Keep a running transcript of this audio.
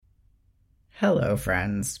Hello,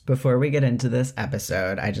 friends. Before we get into this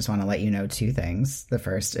episode, I just want to let you know two things. The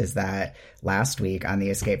first is that last week on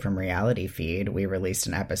the Escape from Reality feed, we released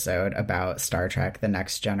an episode about Star Trek: The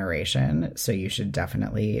Next Generation, so you should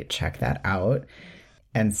definitely check that out.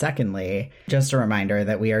 And secondly, just a reminder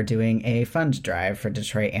that we are doing a fund drive for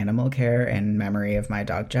Detroit Animal Care in memory of my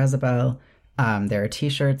dog Jezebel. There are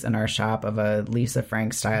t-shirts in our shop of a Lisa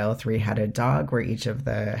Frank-style three-headed dog, where each of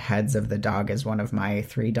the heads of the dog is one of my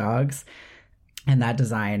three dogs. And that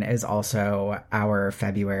design is also our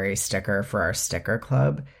February sticker for our sticker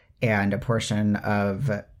club. And a portion of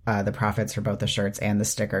the profits for both the shirts and the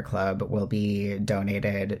sticker club will be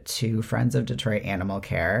donated to Friends of Detroit Animal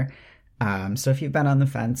Care. So if you've been on the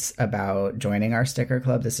fence about joining our sticker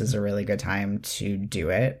club, this is a really good time to do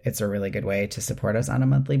it. It's a really good way to support us on a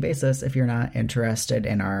monthly basis if you're not interested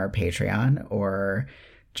in our Patreon or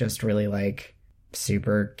just really like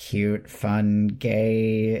super cute, fun,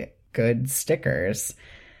 gay, good stickers.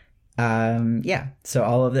 So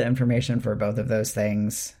all of the information for both of those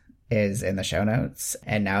things is in the show notes.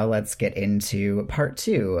 And now let's get into part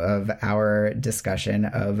 2 of our discussion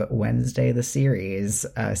of Wednesday the Series,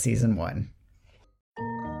 season 1.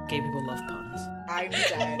 Gay people love puns. I'm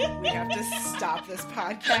dead. We have to stop this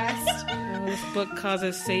podcast. This book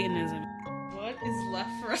causes Satanism. What is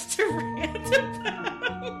left for us to rant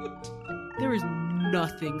about? There is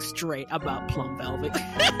nothing straight about Plum Velvet.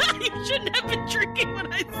 You shouldn't have been drinking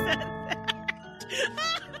when I said that.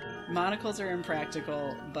 Monocles are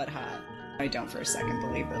impractical, but hot. I don't for a second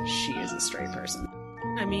believe that she is a straight person.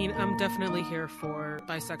 I mean, I'm definitely here for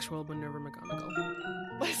bisexual Minerva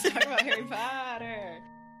McGonagall. Let's talk about Harry Potter.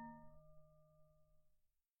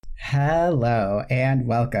 Hello, and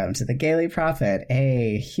welcome to The Gayly Prophet,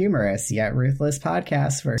 a humorous yet ruthless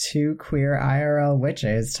podcast where two queer IRL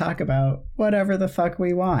witches talk about whatever the fuck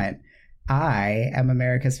we want. I am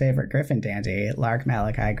America's favorite Griffin dandy, Lark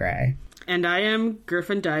Malachi Gray. And I am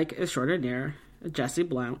Griffin Dyke extraordinaire, Jesse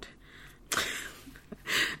Blount.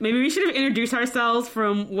 Maybe we should have introduced ourselves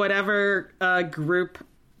from whatever group,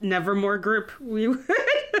 Nevermore group we would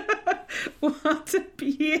want to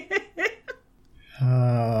be in.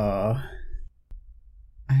 Oh,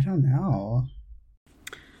 I don't know.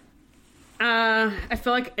 I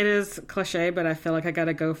feel like it is cliche, but I feel like I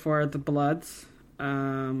gotta go for the Bloods.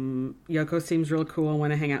 Yoko seems real cool. I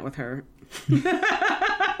want to hang out with her.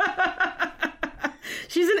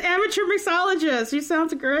 She's an amateur mixologist. She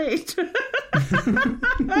sounds great.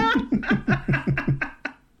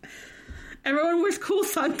 Everyone wears cool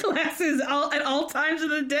sunglasses at all times of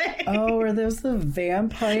the day. Oh, are those the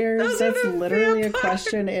vampires? That's literally vampires. A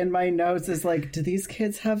question in my notes is like, do these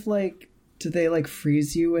kids have do they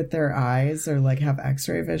freeze you with their eyes or have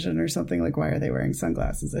x-ray vision or something? Why are they wearing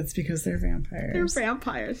sunglasses? It's because they're vampires. They're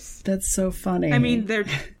vampires. That's so funny. I mean, they're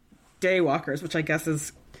daywalkers, which I guess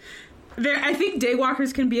is... I think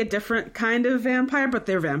daywalkers can be a different kind of vampire, but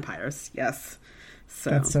they're vampires, yes. So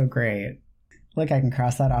that's so great. Look, I can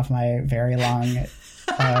cross that off my very long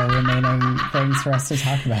remaining things for us to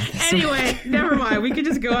talk about this. Anyway, never mind. We could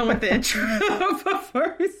just go on with the intro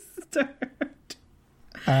before we start.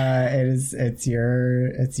 It's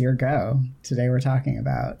your go. Today we're talking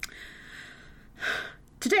about.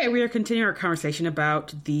 Today we are continuing our conversation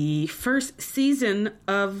about the first season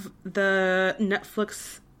of the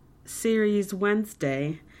Netflix series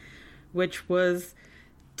Wednesday, which was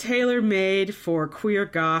tailor-made for queer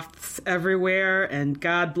goths everywhere, and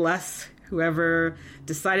God bless whoever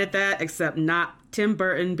decided that, except not Tim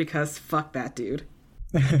Burton, because fuck that dude.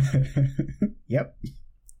 Yep.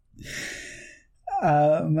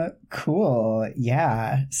 Cool.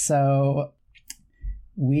 Yeah. So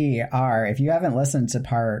we are, if you haven't listened to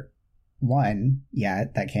part 1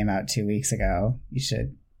 yet, that came out 2 weeks ago, you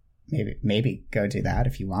should maybe go do that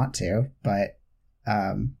if you want to, but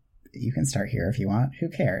you can start here if you want. Who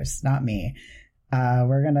cares? Not me.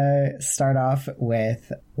 We're gonna start off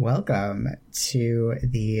with welcome to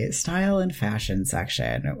the style and fashion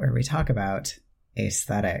section, where we talk about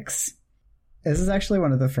aesthetics. This is actually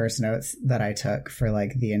one of the first notes that I took for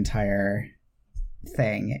the entire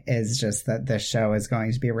thing, is just that this show is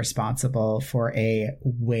going to be responsible for a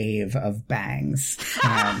wave of bangs.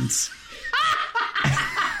 And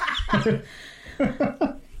I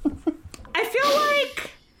feel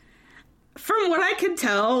like, from what I can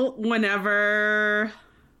tell, whenever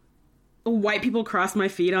white people cross my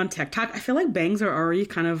feed on TikTok, I feel like bangs are already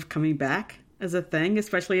kind of coming back as a thing,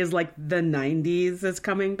 especially as the 90s is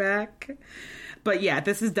coming back. But yeah,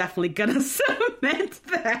 this is definitely gonna cement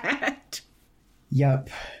that. Yep.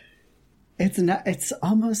 It's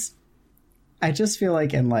almost, I just feel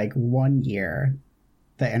like in 1 year,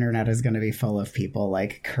 the internet is going to be full of people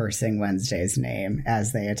like cursing Wednesday's name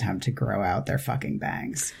as they attempt to grow out their fucking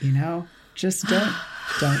bangs. You know, just don't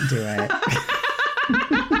do it.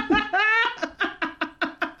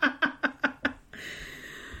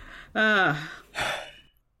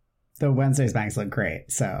 The Wednesday's bangs look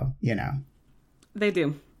great, so you know they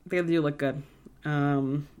do look good.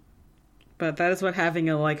 But that is what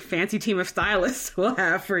having a like fancy team of stylists will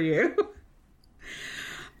have for you.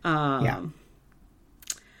 Yeah.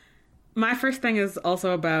 My first thing is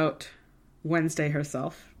also about Wednesday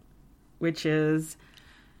herself, which is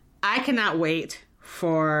I cannot wait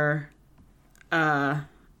for their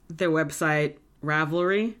website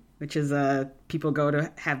Ravelry, which is people go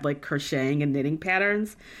to have like crocheting and knitting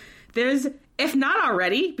patterns. There's, if not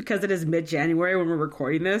already, because it is mid-January when we're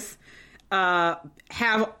recording this,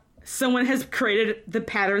 someone has created the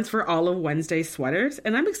patterns for all of Wednesday's sweaters,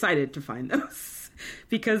 and I'm excited to find those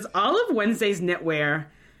because all of Wednesday's knitwear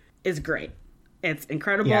is great. It's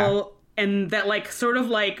incredible. Yeah. And that like sort of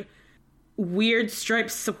like weird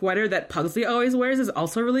striped sweater that Pugsley always wears is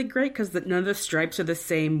also really great because none of the stripes are the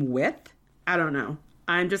same width. I don't know.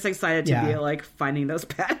 I'm just excited to be like finding those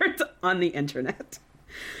patterns on the internet.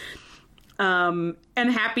 And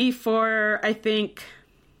happy for, I think,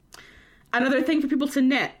 another thing for people to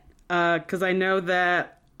knit. Because I know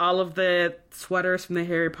that all of the sweaters from the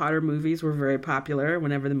Harry Potter movies were very popular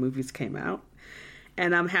whenever the movies came out.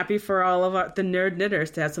 And I'm happy for all of the nerd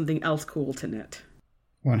knitters to have something else cool to knit.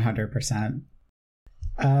 100%.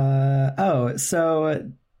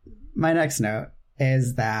 So my next note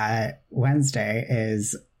is that Wednesday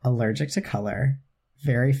is allergic to color.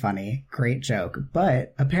 Very funny. Great joke.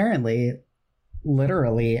 But apparently,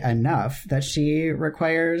 literally enough that she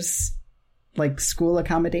requires like school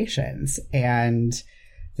accommodations. And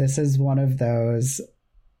this is one of those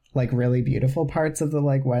like really beautiful parts of the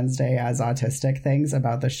like Wednesday as autistic things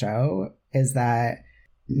about the show is that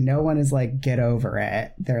no one is like, get over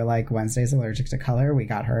it. They're like, Wednesday's allergic to color. We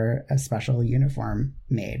got her a special uniform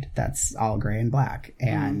made that's all gray and black.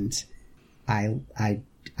 And I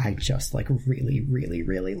just like really, really,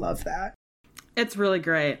 really love that. It's really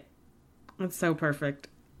great. It's so perfect.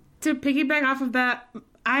 To piggyback off of that,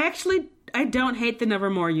 I don't hate the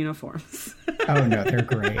Nevermore uniforms. Oh no, they're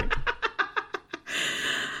great.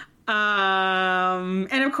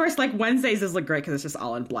 And of course, like Wednesdays is look great because it's just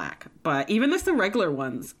all in black. But even the regular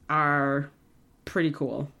ones are pretty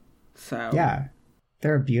cool. So yeah,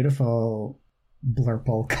 they're a beautiful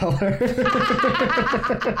blurple color.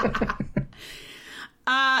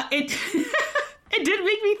 It did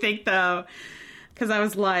make me think though, because I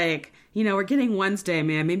was like, you know, we're getting Wednesday,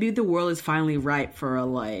 man. Maybe the world is finally ripe for a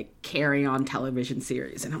like carry-on television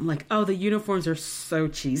series. And I'm like, oh, the uniforms are so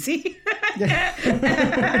cheesy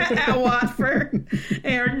at Watford.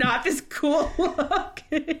 They are not this cool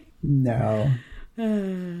looking. No.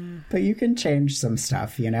 But you can change some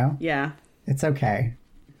stuff, you know? Yeah. It's okay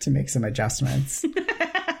to make some adjustments.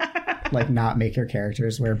 Like not make your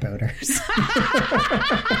characters wear boaters.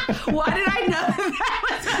 Why did I know that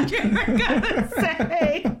was what you were going to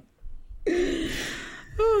say?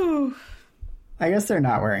 I guess they're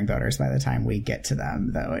not wearing boaters by the time we get to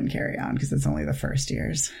them, though, and Carry On, because it's only the first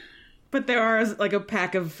years. But there are like a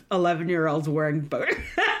pack of 11-year-olds wearing boater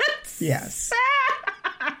hats. Yes.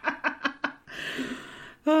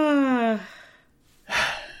 The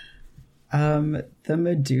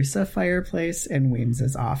Medusa fireplace in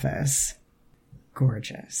Weems's office.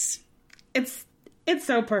 Gorgeous. It's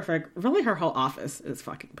so perfect. Really, her whole office is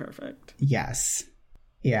fucking perfect. Yes.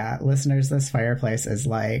 Yeah, listeners, this fireplace is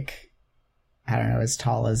like, I don't know, as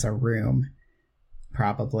tall as a room,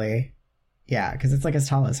 probably. Yeah, because it's like as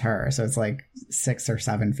tall as her, so it's like 6 or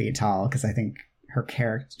 7 feet tall, because I think her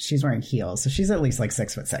character, she's wearing heels, so she's at least like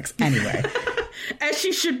 6'6". Anyway. As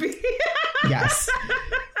she should be. Yes.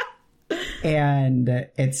 And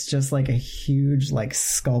it's just like a huge, like,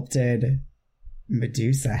 sculpted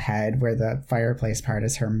Medusa head where the fireplace part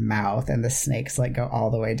is her mouth and the snakes like go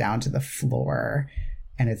all the way down to the floor.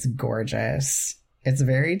 And it's gorgeous. It's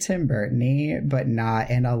very Tim Burton-y, but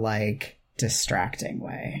not in a like distracting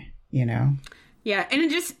way, you know? Yeah, and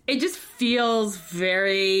it just feels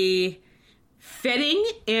very fitting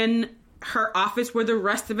in her office where the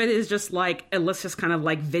rest of it is just like, it looks just kind of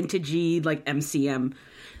like vintagey, like MCM,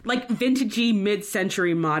 like vintagey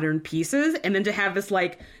mid-century modern pieces. And then to have this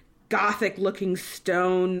like gothic looking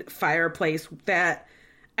stone fireplace that,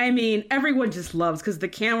 I mean, everyone just loves because the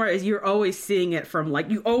camera is, you're always seeing it from like,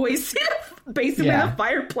 you always see basically the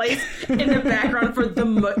fireplace in the background for the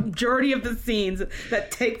majority of the scenes that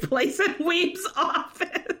take place in Weem's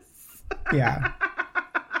office. Yeah.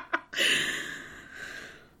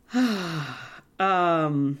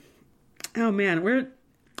 Oh man,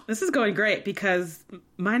 this is going great because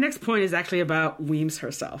my next point is actually about Weems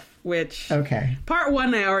herself, which Okay. Part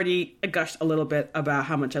one, I already gushed a little bit about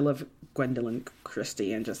how much I love Gwendolyn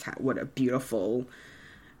Christie and just what a beautiful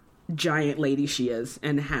giant lady she is,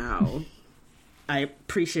 and how I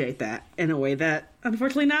appreciate that in a way that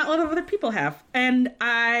unfortunately not a lot of other people have. And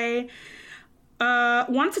I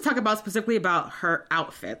wanted to talk about specifically about her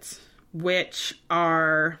outfits, which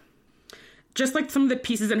are just like some of the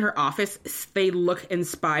pieces in her office. They look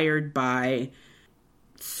inspired by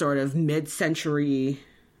sort of mid-century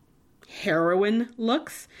heroine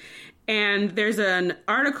looks. And there's an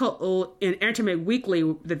article in Entertainment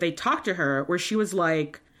Weekly that they talked to her where she was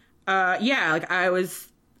like, I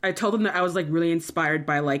told them that I was like really inspired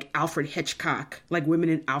by like Alfred Hitchcock, like women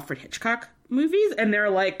in Alfred Hitchcock movies. And they're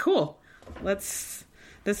like, cool, this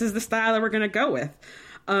is the style that we're going to go with.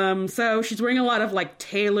 So she's wearing a lot of like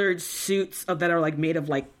tailored suits that are like made of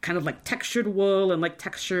like kind of like textured wool and like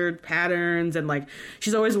textured patterns. And like,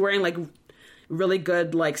 she's always wearing like really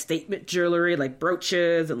good like statement jewelry, like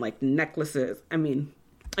brooches and like necklaces. I mean,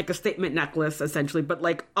 like a statement necklace essentially, but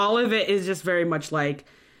like all of it is just very much like,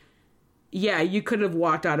 yeah, you could have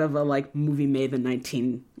walked out of a like movie made in the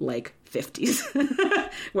 1950s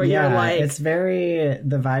where you're like, it's very,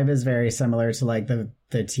 the vibe is very similar to like the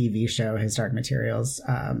TV show His Dark Materials,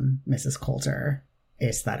 Mrs. Coulter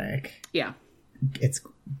aesthetic. Yeah. It's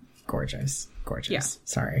gorgeous. Yeah.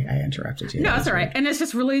 Sorry, I interrupted you. No, it's all right. And it's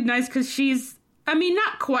just really nice because she's, I mean,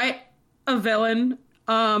 not quite a villain,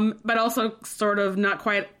 but also sort of not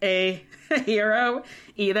quite a hero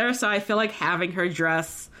either. So I feel like having her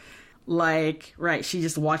dress like, right, she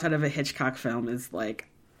just walked out of a Hitchcock film is like,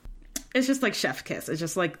 it's just like chef's kiss. It's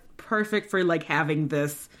just like perfect for like having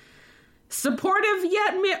this supportive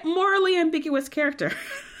yet morally ambiguous character.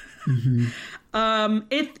 Mm-hmm.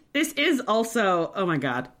 This is also, oh my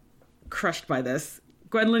God, crushed by this.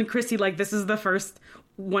 Gwendolyn Christie, like this is the first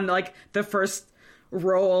one, like the first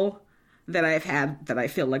role that I've had that I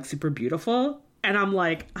feel like super beautiful. And I'm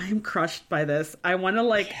like, I'm crushed by this. I want to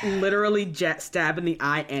like literally stab in the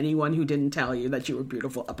eye anyone who didn't tell you that you were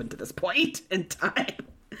beautiful up until this point in time.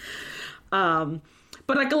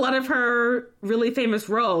 But like a lot of her really famous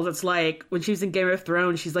roles, it's like when she's in Game of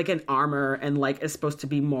Thrones, she's like in armor and like is supposed to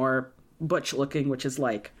be more butch looking, which is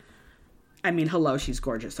like, I mean, hello, she's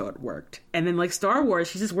gorgeous, so it worked. And then like Star Wars,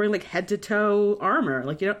 she's just wearing like head to toe armor.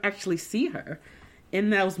 Like you don't actually see her in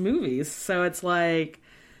those movies. So it's like,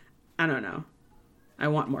 I don't know. I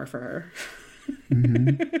want more for her.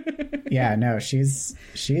 Mm-hmm. Yeah, no, she's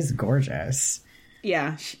gorgeous.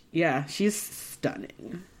 Yeah, she's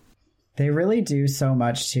stunning. They really do so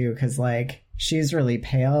much too, because like she's really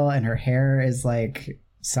pale and her hair is like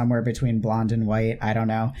somewhere between blonde and white. I don't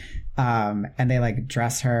know. And they like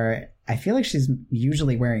dress her. I feel like she's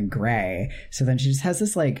usually wearing gray. So then she just has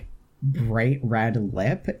this like bright red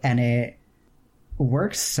lip, and it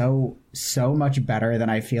works so much better than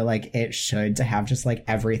I feel like it should, to have just like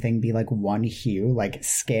everything be like one hue, like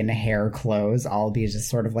skin, hair, clothes, all be just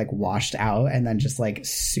sort of like washed out, and then just like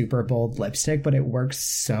super bold lipstick, but it works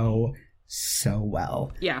so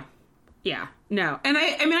well. Yeah. No. And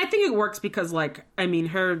I mean, I think it works because like, I mean,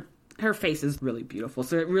 her face is really beautiful.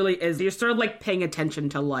 So it really is, you're sort of like paying attention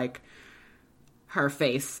to like her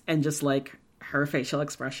face and just like her facial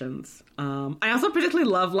expressions. I also particularly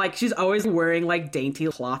love, like, she's always wearing like dainty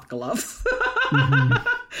cloth gloves,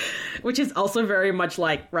 mm-hmm. which is also very much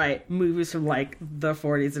like, right, movies from like the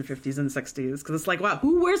 40s and 50s and 60s. Because it's like, wow,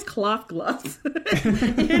 who wears cloth gloves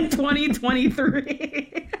in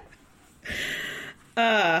 2023?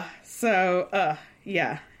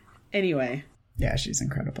 Yeah. Anyway. Yeah, she's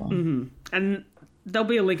incredible. Mm-hmm. And there'll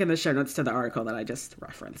be a link in the show notes to the article that I just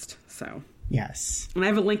referenced. So. Yes. And I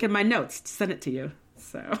have a link in my notes to send it to you.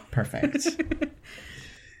 So perfect.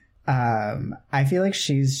 I feel like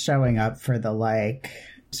she's showing up for the like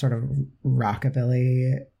sort of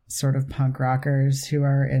rockabilly sort of punk rockers who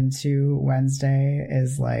are into Wednesday.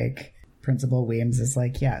 Is like Principal Weems is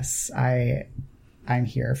like, yes, I'm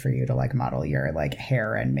here for you to like model your like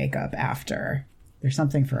hair and makeup after. There's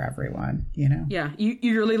something for everyone, you know? Yeah.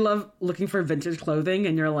 You really love looking for vintage clothing,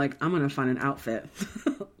 and you're like, I'm going to find an outfit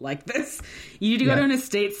like this. You do go to an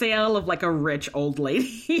estate sale of like a rich old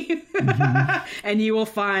lady, mm-hmm. and you will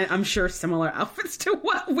find, I'm sure, similar outfits to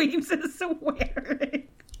what Weems is wearing.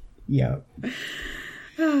 Yep.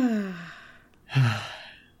 All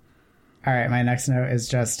right, my next note is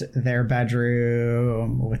just their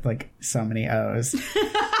bedroom with like so many O's.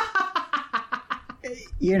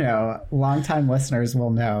 You know, longtime listeners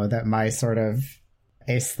will know that my sort of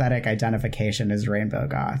aesthetic identification is rainbow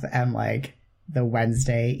goth, and like the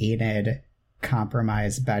Wednesday Enid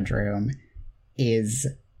compromise bedroom is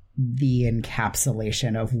the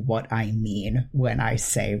encapsulation of what I mean when I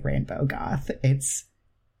say rainbow goth. It's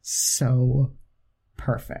so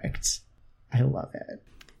perfect. I love it.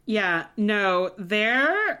 Yeah, no,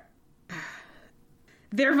 their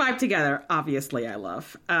vibe together, obviously, I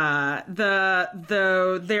love. Their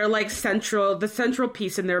like the central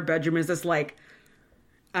piece in their bedroom is this like,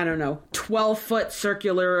 I don't know, 12-foot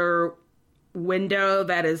circular window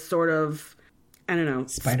that is sort of, I don't know,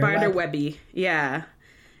 spider webby. Yeah.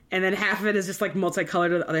 And then half of it is just like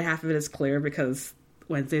multicolored, the other half of it is clear because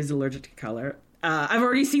Wednesday's allergic to color. I've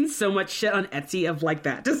already seen so much shit on Etsy of like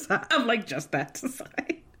that design, of like just that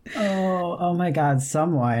design. Oh my God.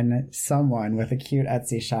 Someone with a cute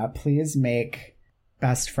Etsy shop, please make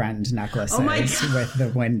best friend necklaces with the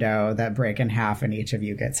window that break in half and each of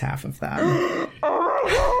you gets half of them. Oh,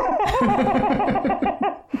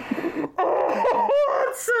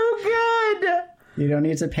 it's so good. You don't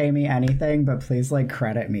need to pay me anything, but please like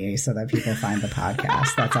credit me so that people find the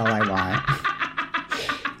podcast. That's all I want.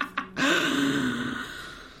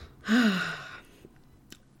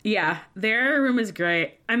 Yeah, their room is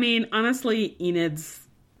great. I mean, honestly, Enid's...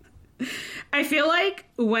 I feel like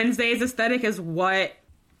Wednesday's aesthetic is what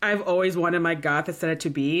I've always wanted my goth aesthetic to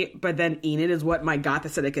be, but then Enid is what my goth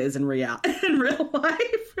aesthetic is in real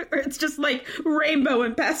life. Where it's just like rainbow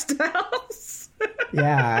and pastels.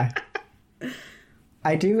 Yeah.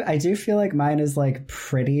 I do feel like mine is like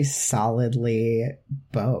pretty solidly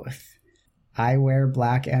both. I wear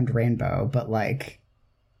black and rainbow, but like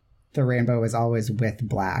the rainbow is always with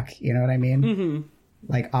black. You know what I mean? Mm-hmm.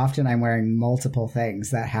 Like often I'm wearing multiple things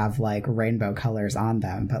that have like rainbow colors on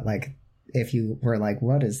them, but like if you were like,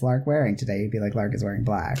 what is Lark wearing today? You'd be like, Lark is wearing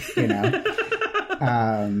black, you know?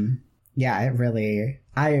 Yeah, it really,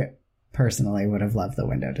 I personally would have loved the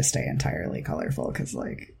window to stay entirely colorful because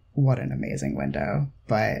like, what an amazing window.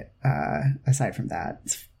 But aside from that,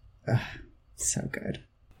 it's so good.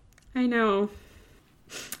 I know.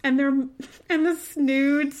 And the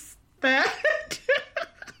snoods that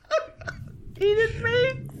Enid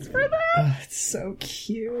makes for that. Oh, it's so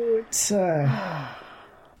cute. I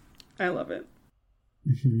love it.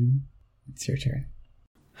 Mm-hmm. It's your turn.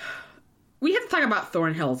 We have to talk about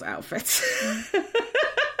Thornhill's outfits.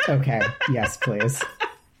 Okay. Yes, please.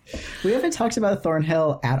 We haven't talked about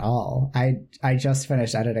Thornhill at all. I just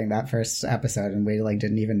finished editing that first episode and we like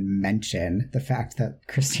didn't even mention the fact that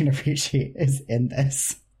Christina Ricci is in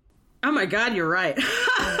this. Oh my God, you're right.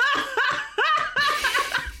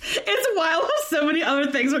 It's wild how so many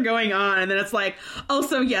other things are going on and then it's like, oh,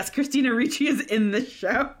 so yes, Christina Ricci is in this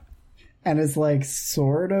show. And is like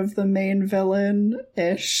sort of the main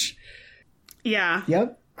villain-ish. Yeah.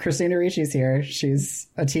 Yep. Christina Ricci's here. She's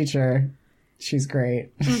a teacher. She's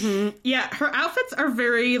great. Mm-hmm. Yeah, her outfits are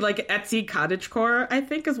very like Etsy cottagecore, I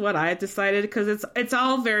think is what I decided, because it's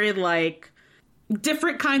all very like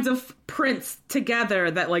different kinds of prints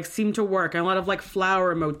together that like seem to work, and a lot of like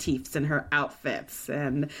flower motifs in her outfits,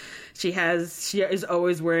 and she is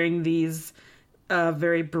always wearing these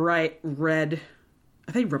very bright red,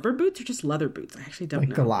 are they rubber boots or just leather boots? I actually don't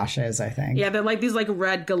know. Galoshes, I think. Yeah, they're like these like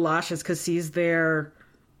red galoshes because she's their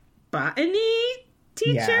botany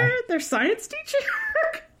teacher, their science teacher.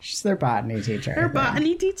 She's their botany teacher. Her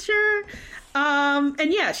botany teacher.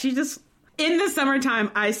 And yeah, she just, in the summertime,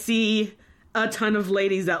 I see a ton of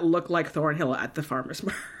ladies that look like Thornhill at the farmer's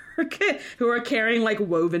market who are carrying like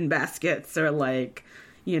woven baskets or like,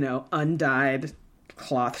 you know, undyed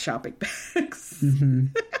cloth shopping bags. Mm-hmm.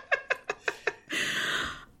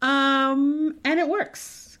 And it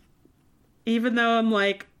works. Even though I'm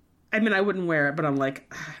like, I mean, I wouldn't wear it, but I'm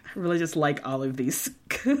like, I really just like all of these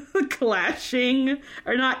clashing,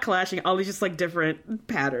 or not clashing, all these just like different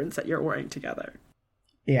patterns that you're wearing together.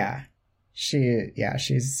 Yeah.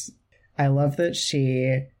 I love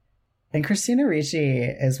that and Christina Ricci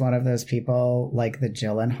is one of those people like the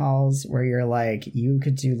Gyllenhaals where you're like, you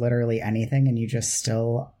could do literally anything and you just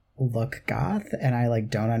still look goth, and I like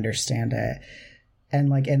don't understand it. And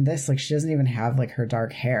like in this, like she doesn't even have like her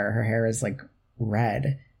dark hair. Her hair is like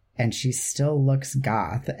red. And she still looks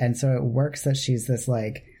goth. And so it works that she's this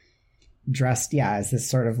like dressed, as this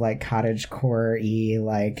sort of like cottagecore-y,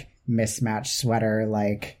 like mismatched sweater,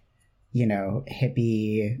 like, you know,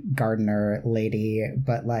 hippie gardener lady.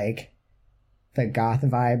 But like the goth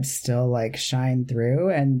vibes still like shine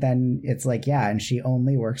through. And then it's like, and she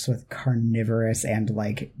only works with carnivorous and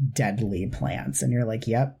like deadly plants. And you're like,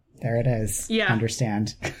 yep, there it is. Yeah.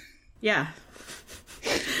 Understand. Yeah.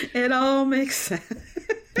 It all makes sense.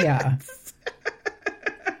 Yeah.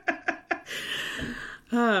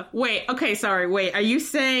 Wait, okay, sorry, wait. Are you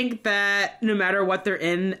saying that no matter what they're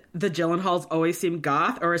in, the Gyllenhaals always seem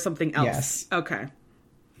goth, or something else? Yes. Okay.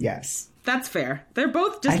 Yes. That's fair. They're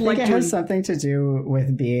both just I think it has something to do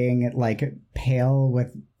with being like pale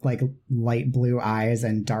with like light blue eyes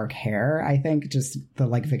and dark hair. I think just the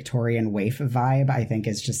like Victorian waif vibe, I think,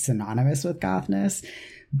 is just synonymous with gothness.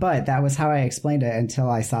 But that was how I explained it until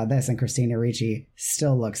I saw this, and Christina Ricci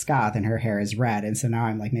still looks goth and her hair is red. And so now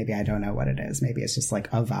I'm like, maybe I don't know what it is. Maybe it's just like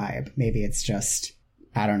a vibe. Maybe it's just,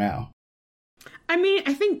 I don't know. I mean,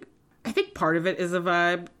 I think part of it is a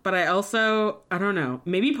vibe, but I don't know.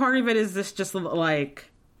 Maybe part of it is this just like,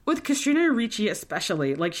 with Christina Ricci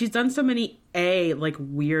especially, like she's done so many A, like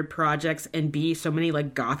weird projects, and B, so many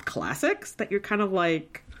like goth classics that you're kind of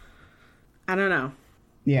like, I don't know.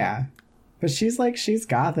 Yeah. But she's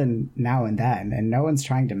goth and now and then, and no one's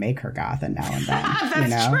trying to make her goth and now and then.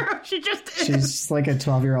 That's true. She just is. She's just like a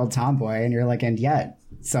 12-year-old tomboy, and you're like, and yet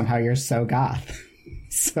somehow you're so goth.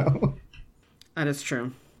 So that is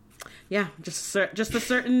true. Yeah, just a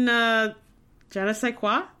certain je ne sais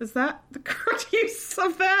quoi. Is that the correct use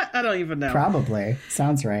of that? I don't even know. Probably.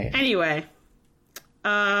 Sounds right. Anyway,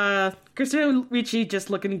 Christina Ricci just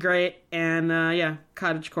looking great, and yeah,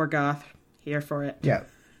 cottagecore goth. Here for it. Yep.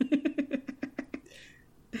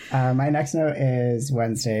 My next note is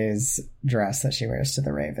Wednesday's dress that she wears to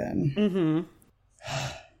the Raven.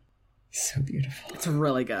 Mm-hmm. So beautiful. It's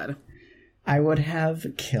really good. I would have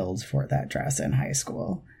killed for that dress in high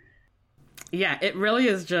school. Yeah, it really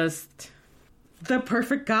is just the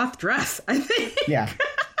perfect goth dress, I think. Yeah.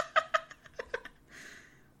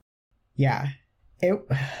 Yeah.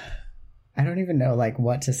 I don't even know like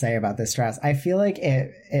what to say about this dress. I feel like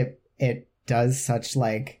it does such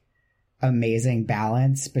like amazing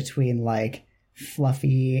balance between like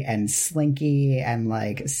fluffy and slinky and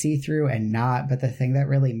like see-through and not, but the thing that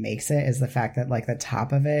really makes it is the fact that like the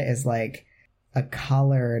top of it is like a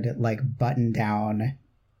collared like button down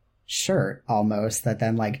shirt almost that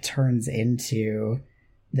then like turns into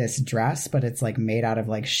this dress, but it's like made out of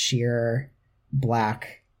like sheer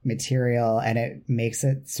black material, and it makes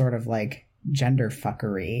it sort of like gender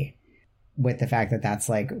fuckery with the fact that that's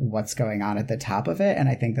like what's going on at the top of it. And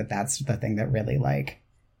I think that that's the thing that really like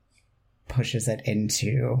pushes it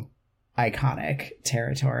into iconic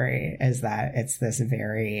territory, is that it's this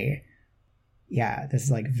very, this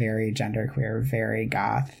is like very genderqueer, very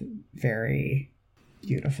goth, very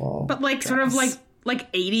beautiful, but like dress. Sort of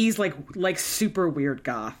like 80s like super weird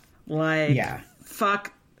goth, like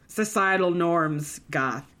fuck societal norms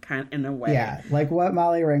goth, kind of, in a way. Yeah, like what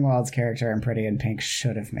Molly Ringwald's character in Pretty in Pink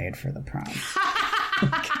should have made for the prom.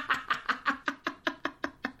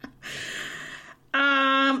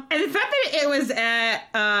 And the fact that it was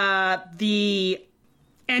at the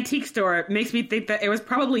antique store makes me think that it was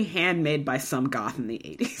probably handmade by some goth in the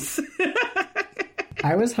 80s.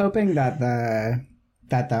 I was hoping that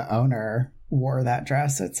the owner wore that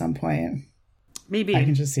dress at some point. Maybe. I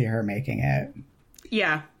can just see her making it.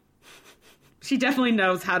 Yeah. She definitely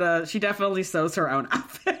knows how to... She definitely sews her own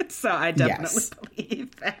outfits, so I definitely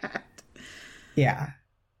believe that. Yeah.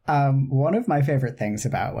 One of my favorite things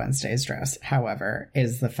about Wednesday's dress, however,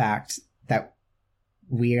 is the fact that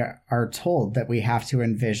we are told that we have to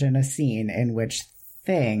envision a scene in which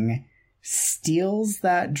Thing steals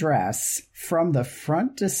that dress from the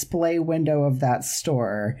front display window of that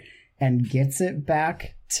store and gets it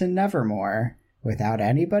back to Nevermore without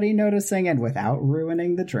anybody noticing and without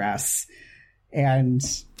ruining the dress. And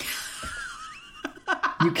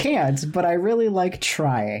you can't, but I really like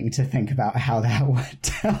trying to think about how that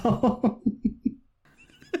went down.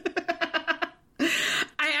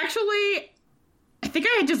 I think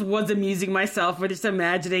I just was amusing myself with just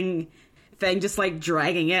imagining Thing just like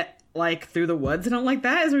dragging it like through the woods, and I'm like,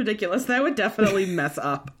 that is ridiculous. That would definitely mess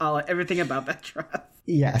up everything about that dress.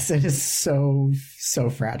 Yes, it is so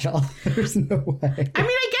fragile. There's no way. I mean,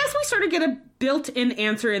 I guess we sort of get a built-in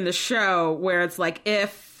answer in the show where it's like,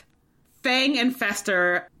 if Fang and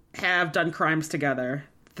Fester have done crimes together,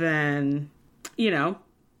 then, you know,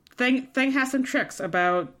 Thing has some tricks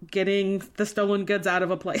about getting the stolen goods out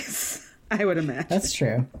of a place, I would imagine. That's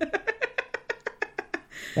true.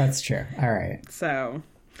 That's true. All right. So...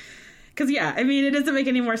 Because, yeah, I mean, it doesn't make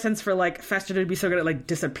any more sense for, like, Fester to be so good at, like,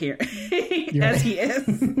 disappearing as he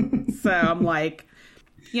is. So I'm like,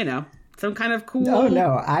 you know, some kind of cool... Oh, no,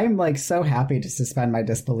 I'm, like, so happy to suspend my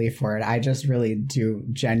disbelief for it. I just really do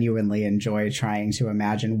genuinely enjoy trying to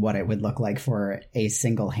imagine what it would look like for a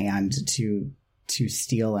single hand to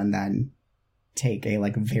steal and then take a,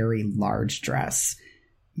 like, very large dress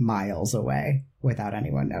miles away without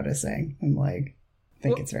anyone noticing. I'm like... I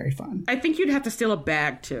think it's very fun. I think you'd have to steal a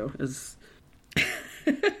bag, too.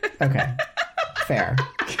 Okay. Fair.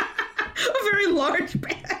 A very large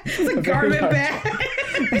bag. It's a garment bag.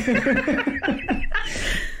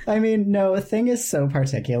 I mean, no, the thing is so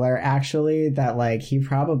particular, actually, that, like, he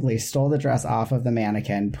probably stole the dress off of the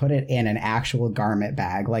mannequin, put it in an actual garment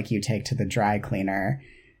bag, like you take to the dry cleaner,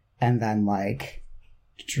 and then, like,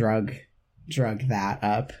 drug that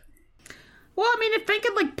up. Well, I mean, if they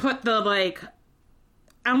could, like, put the, like,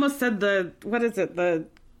 I almost said the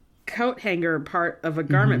coat hanger part of a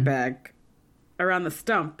garment bag around the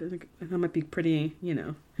stump, that might be pretty, you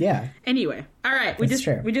know. Yeah. Anyway, all right, we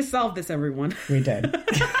just solved this, everyone. We did.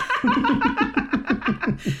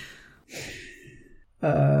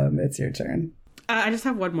 It's your turn. I just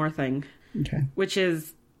have one more thing. Okay. Which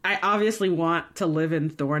is, I obviously want to live in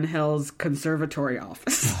Thornhill's conservatory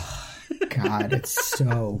office. God, it's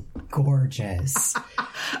so gorgeous.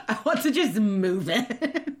 I want to just move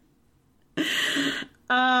it.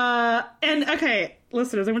 And okay,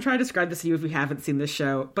 listeners, I'm going to try to describe this to you if you haven't seen this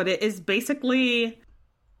show, but it is basically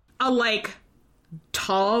a, like,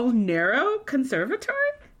 tall, narrow conservatory.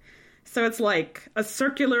 So it's like a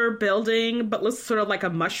circular building, but looks sort of like a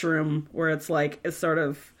mushroom, where it's like, it's sort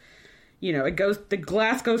of, you know, the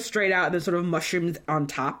glass goes straight out and there's sort of mushrooms on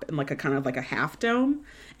top in like a kind of like a half dome.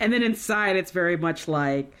 And then inside it's very much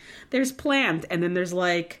like there's plants, and then there's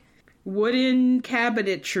like wooden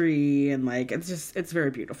cabinetry, and like it's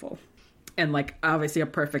very beautiful. And like obviously a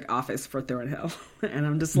perfect office for Thornhill. And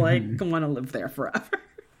I'm just like, I want to live there forever.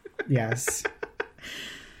 Yes.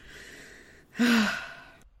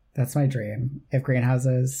 That's my dream. If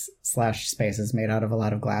greenhouses / spaces made out of a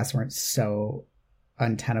lot of glass weren't so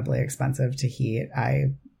untenably expensive to heat,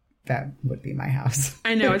 that would be my house.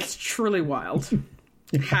 I know, it's truly wild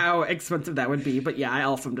how expensive that would be. But yeah, I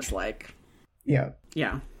also am just like, yeah.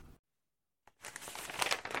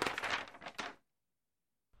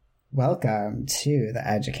 Welcome to the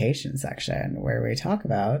education section, where we talk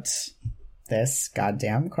about this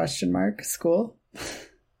goddamn ? School.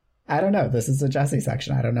 I don't know. This is a Jessie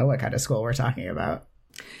section. I don't know what kind of school we're talking about.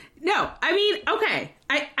 No, I mean, okay.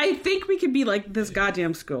 I think we could be like this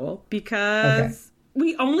goddamn school, because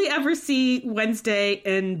we only ever see Wednesday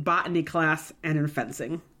in botany class and in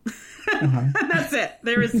fencing. And that's it.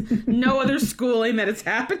 There is no other schooling that is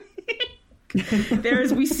happening.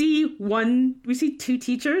 We see two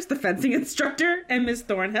teachers, the fencing instructor and Miss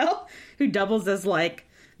Thornhill, who doubles as like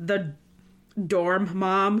the dorm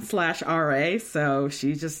mom / RA. So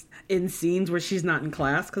she's just in scenes where she's not in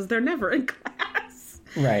class because they're never in class.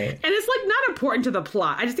 Right. And it's like not important to the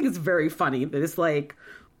plot. I just think it's very funny that it's like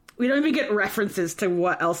we don't even get references to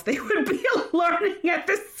what else they would be learning at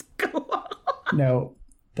this school. No,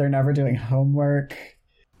 they're never doing homework.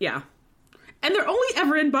 Yeah. And they're only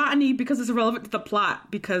ever in botany because it's relevant to the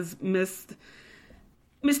plot, because Miss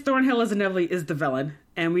Thornhill is the villain,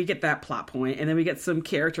 and we get that plot point, and then we get some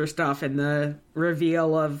character stuff and the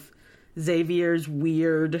reveal of Xavier's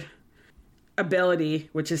weird ability,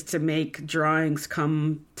 which is to make drawings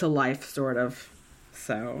come to life, sort of.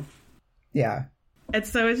 So yeah. And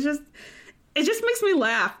so it just makes me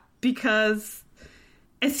laugh, because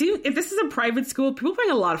it seems if this is a private school, people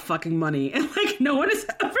paying a lot of fucking money, and like no one is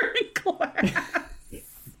ever in class.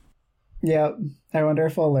 Yeah, I wonder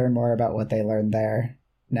if we'll learn more about what they learned there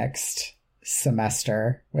next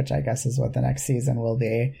semester, which I guess is what the next season will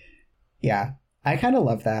be. Yeah, I kind of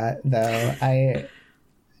love that, though. I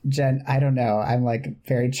don't know. I'm like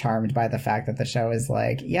very charmed by the fact that the show is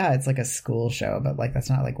like, yeah, it's like a school show, but like that's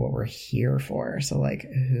not like what we're here for. So like,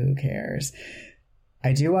 who cares?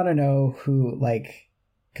 I do want to know who, like,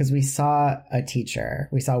 because we saw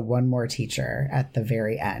one more teacher at the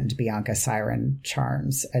very end. Bianca Siren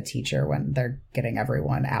charms a teacher when they're getting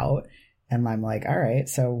everyone out. And I'm like, all right,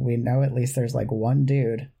 so we know at least there's like one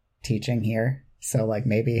dude teaching here. So like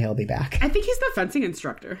maybe he'll be back. I think he's the fencing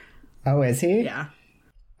instructor. Oh, is he? Yeah.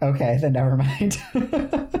 Okay, then never mind.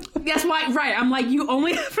 That's why, right. I'm like, you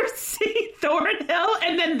only ever see Thornhill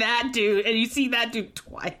and then that dude, and you see that dude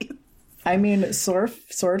twice. I mean, sword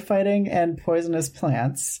fighting and poisonous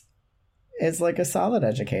plants is like a solid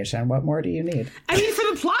education. What more do you need? I mean, for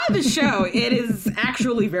the plot of the show, it is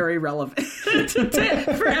actually very relevant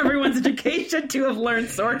for everyone's education to have learned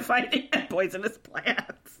sword fighting and poisonous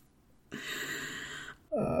plants.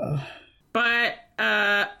 But,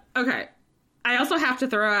 okay. I also have to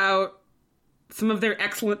throw out some of their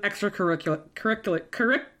excellent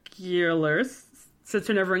extracurriculars, since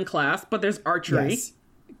they're never in class, but there's archery. Yes.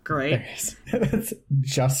 Great. That's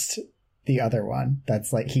just the other one.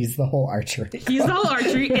 That's like, he's the whole archery. He's the whole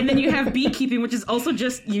archery. And then you have beekeeping, which is also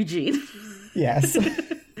just Eugene. Yes.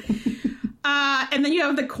 And then you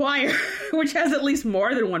have the choir, which has at least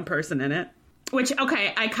more than one person in it. Which,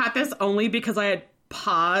 okay, I caught this only because I had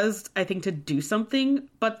paused, I think, to do something,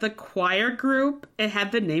 but the choir group, it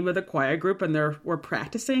had the name of the choir group and we're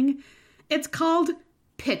practicing. It's called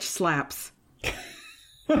Pitch Slaps.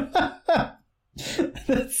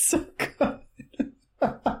 That's so good.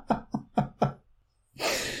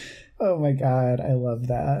 Oh my God, I love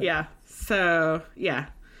that. Yeah. So, yeah.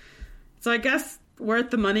 So I guess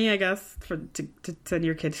worth the money, I guess, to send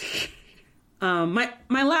your kids. My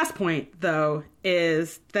last point, though,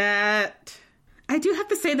 is that I do have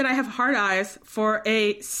to say that I have hard eyes for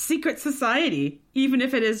a secret society, even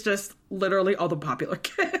if it is just literally all the popular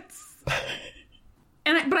kids.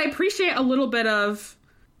 But I appreciate a little bit of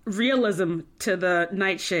realism to the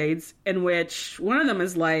Nightshades, in which one of them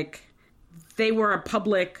is like, they were a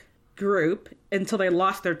public group until they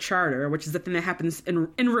lost their charter, which is the thing that happens in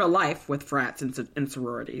real life with frats and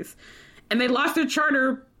sororities. And they lost their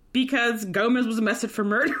charter because Gomez was arrested for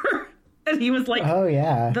murder. And he was like, oh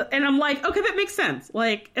yeah. And I'm like, okay, that makes sense.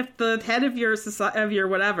 Like, if the head of your society, of your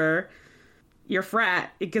whatever, your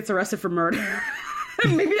frat, it gets arrested for murder,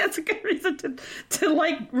 maybe that's a good reason to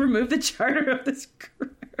like remove the charter of this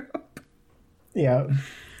group. Yeah.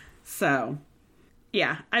 So,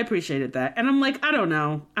 yeah, I appreciated that. And I'm like, I don't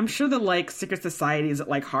know. I'm sure the like secret societies at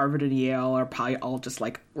like Harvard and Yale are probably all just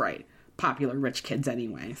like, right, popular rich kids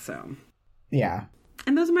anyway. So, yeah.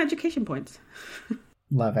 And those are my education points.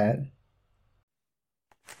 Love it.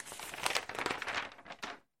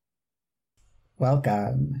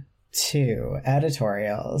 Welcome to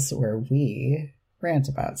editorials, where we rant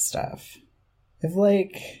about stuff. I've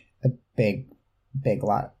like a big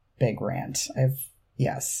rant. A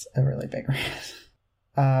really big rant.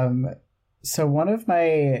 So one of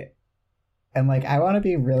my, and like, I want to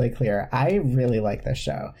be really clear, I really like this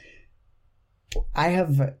show. I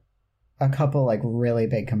have a couple like really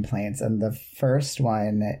big complaints, and the first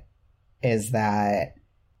one is that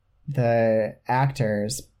the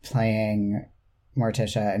actors playing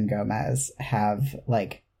Morticia and Gomez have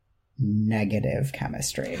like negative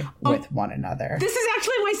chemistry with one another. This is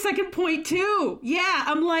actually my second point too. Yeah,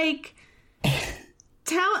 I'm like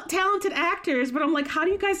talented actors, but I'm like, how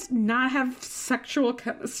do you guys not have sexual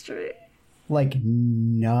chemistry? Like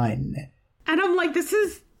none. And I'm like, this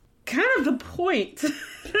is kind of the point.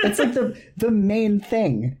 It's like the main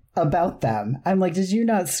thing about them. I'm like, did you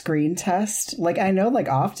not screen test? Like, I know like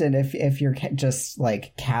often if you're just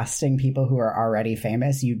like casting people who are already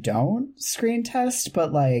famous, you don't screen test,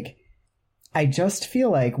 but like I just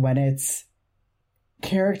feel like when it's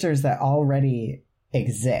characters that already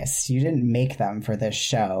exist, you didn't make them for this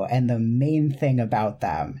show, and the main thing about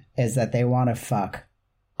them is that they want to fuck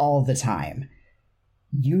all the time.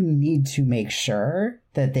 You need to make sure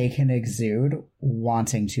that they can exude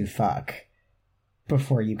wanting to fuck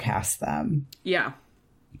before you cast them. Yeah,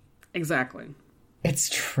 exactly. It's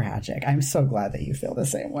tragic. I'm so glad that you feel the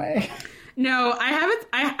same way. No, I haven't.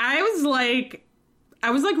 I was like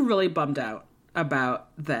really bummed out about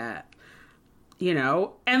that, you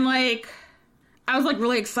know? And like, I was like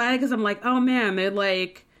really excited because I'm like, oh man, they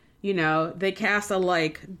like, you know, they cast a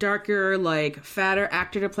like darker, like fatter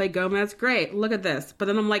actor to play Gomez. Great, look at this. But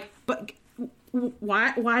then I'm like, but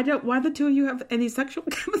why the two of you have any sexual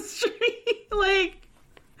chemistry? Like,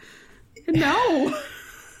 no.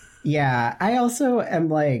 Yeah, I also am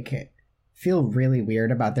like, feel really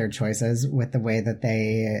weird about their choices with the way that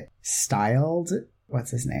they styled,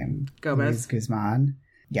 what's his name? Gomez. Luis Guzman.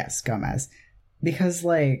 Yes, Gomez. Because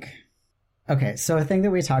like, okay, so a thing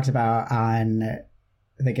that we talked about on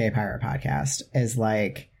the Gay Pirate podcast is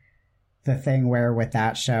like the thing where with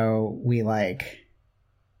that show, we like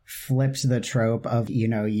flipped the trope of, you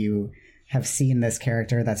know, you have seen this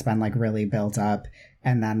character that's been like really built up,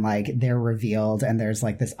 and then like they're revealed and there's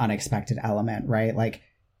like this unexpected element, right? Like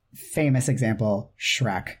famous example,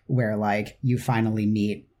 Shrek, where like you finally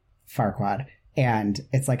meet Farquaad and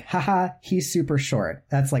it's like, haha, he's super short.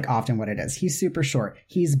 That's like often what it is. He's super short.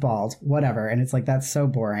 He's bald, whatever. And it's like, that's so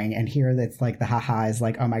boring. And here that's like the haha is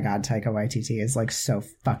like, oh my God, Taika Waititi is like so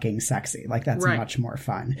fucking sexy. Like that's right. Much more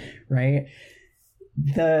fun, right?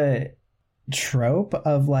 The trope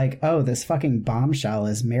of like, oh, this fucking bombshell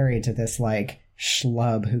is married to this like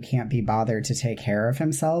schlub who can't be bothered to take care of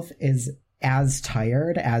himself is as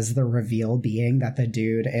tired as the reveal being that the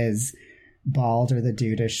dude is bald or the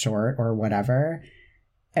dude is short or whatever.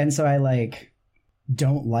 And so I like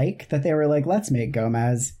don't like that they were like, let's make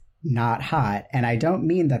Gomez not hot. And I don't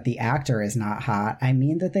mean that the actor is not hot. I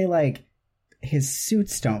mean that they like his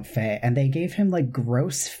suits don't fit and they gave him like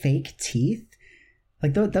gross fake teeth.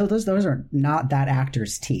 Like those are not that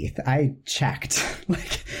actor's teeth. I checked.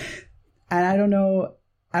 Like, and I don't know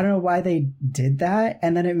I don't know why they did that.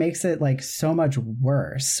 And then it makes it like so much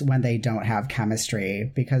worse when they don't have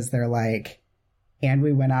chemistry, because they're like, and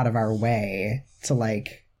we went out of our way to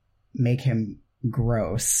like make him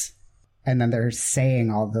gross. And then they're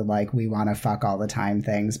saying all the like, we want to fuck all the time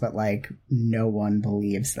things, but like no one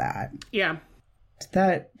believes that. Yeah.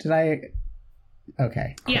 Okay.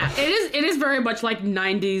 Cool. Yeah, it is very much like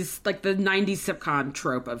 90s, like the 90s sitcom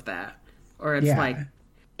trope of that. Or it's like,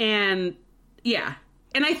 and yeah.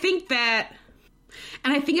 And I think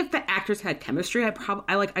if the actors had chemistry,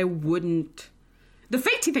 I wouldn't. The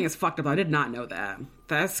fake tea thing is fucked up. I did not know that.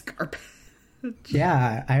 That's garbage.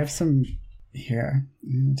 Yeah, I have some here.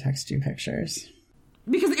 I'm gonna text you pictures.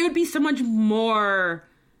 Because it would be so much more.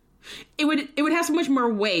 It would have so much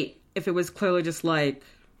more weight if it was clearly just like,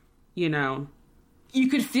 you know, you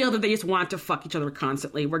could feel that they just want to fuck each other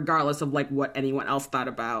constantly, regardless of like what anyone else thought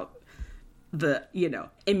about the, you know,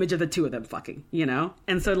 image of the two of them fucking, you know?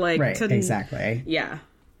 And so like, right, exactly. Yeah.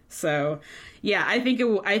 So yeah, I think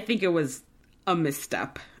it was a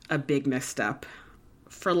misstep, a big misstep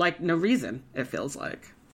for like no reason, it feels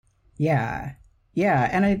like. Yeah. Yeah.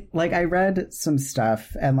 And I read some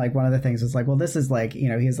stuff, and like one of the things was like, well, this is like, you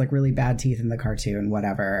know, he has like really bad teeth in the cartoon,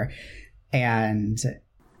 whatever. And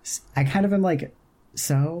I kind of am like,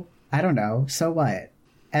 so I don't know. So what?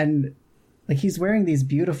 And like, he's wearing these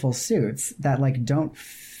beautiful suits that like don't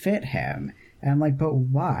fit him. And I'm like, but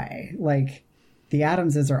why? Like, the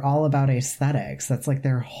Adamses are all about aesthetics. That's like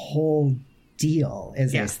their whole deal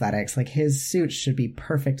is aesthetics. Like, his suit should be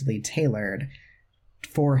perfectly tailored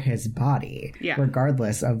for his body,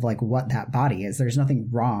 regardless of like what that body is. There's nothing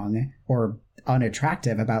wrong or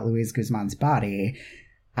unattractive about Luis Guzman's body.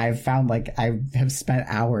 I've found like I have spent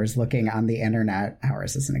hours looking on the internet,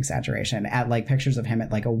 hours is an exaggeration, at like pictures of him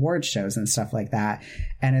at like award shows and stuff like that.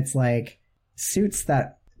 And it's like suits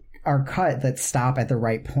that are cut that stop at the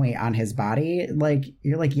right point on his body. Like,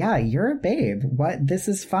 you're like, yeah, you're a babe. What? This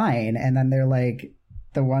is fine. And then they're like,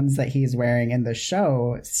 the ones that he's wearing in the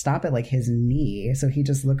show stop at like his knee. So he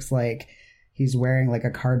just looks like he's wearing like a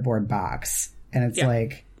cardboard box. And it's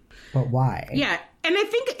like, but why? Yeah. And I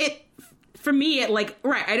think for me,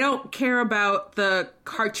 I don't care about the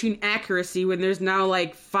cartoon accuracy when there's now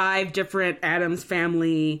like 5 different Addams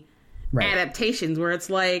Family adaptations where it's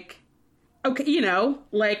like, okay, you know,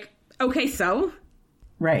 like, okay, so.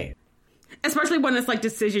 Right. Especially when it's like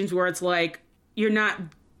decisions where it's like, you're not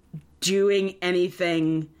doing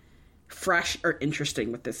anything fresh or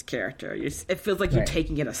interesting with this character. It feels like you're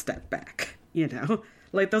taking it a step back, you know?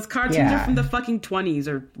 Like, those cartoons are from the fucking 20s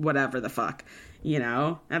or whatever the fuck, you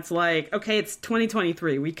know? That's like, okay, it's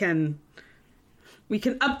 2023. We can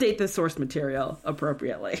update the source material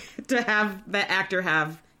appropriately to have the actor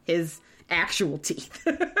have his actual teeth.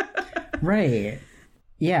 Right.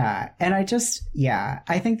 Yeah. And I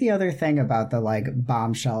think the other thing about the like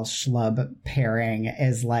bombshell schlub pairing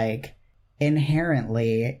is like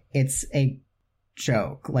inherently it's a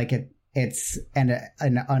joke. Like it's an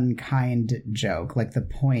unkind joke. Like, the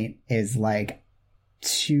point is like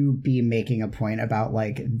to be making a point about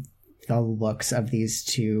like the looks of these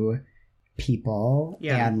two people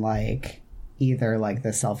and like either like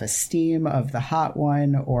the self-esteem of the hot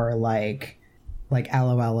one or like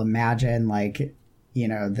LOL, imagine like, you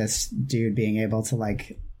know, this dude being able to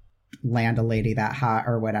like land a lady that hot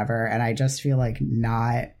or whatever. And I just feel like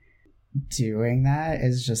not doing that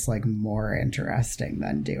is just like more interesting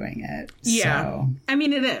than doing it. Yeah. So, I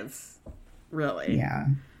mean, it is really. Yeah.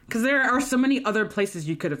 Because there are so many other places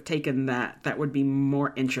you could have taken that would be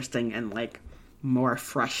more interesting and like more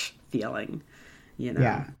fresh feeling, you know?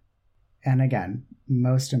 Yeah. And again,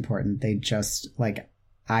 most important, they just like,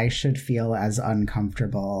 I should feel as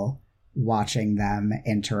uncomfortable watching them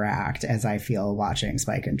interact as I feel watching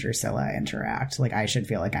Spike and Drusilla interact. Like, I should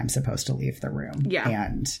feel like I'm supposed to leave the room. Yeah.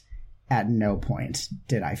 And at no point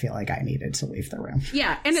did I feel like I needed to leave the room.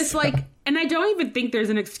 Yeah. And it's like, and I don't even think there's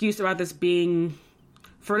an excuse about this being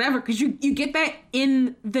forever, because you get that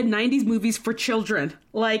in the 90s movies for children.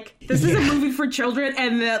 Like, this is a movie for children,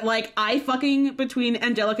 and that like eye fucking between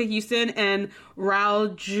Angelica Houston and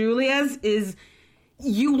Raul Julias is,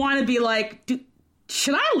 you want to be like,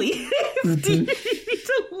 should I leave? Do you need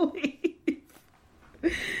to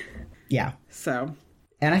leave? Yeah. So.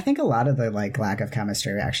 And I think a lot of the like lack of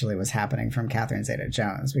chemistry actually was happening from Catherine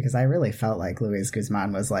Zeta-Jones, because I really felt like Luis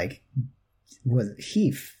Guzman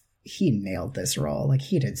he nailed this role. Like,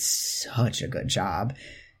 he did such a good job.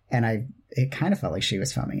 And it kind of felt like she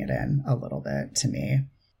was phoning it in a little bit to me.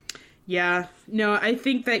 Yeah. No, I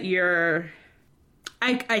think that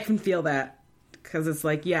I can feel that. Because it's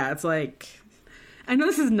like, yeah, it's like, I know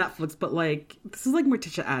this is Netflix, but like this is like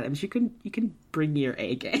Morticia Addams. You can bring your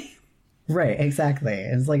A game. Right, exactly.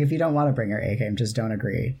 It's like if you don't want to bring your A game, just don't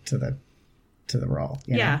agree to the role.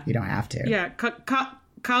 You know? You don't have to. Yeah,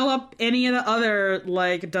 call up any of the other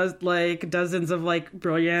dozens of like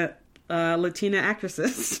brilliant Latina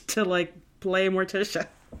actresses to like play Morticia.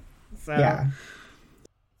 So yeah,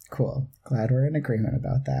 cool. Glad we're in agreement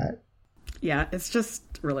about that. Yeah, it's just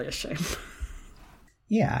really a shame.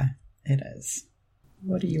 Yeah, it is.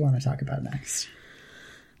 What do you want to talk about next?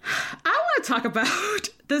 I want to talk about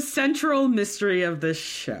the central mystery of this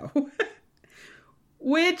show,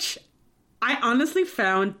 which I honestly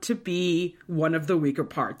found to be one of the weaker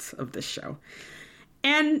parts of this show.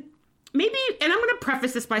 And I'm going to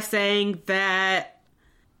preface this by saying that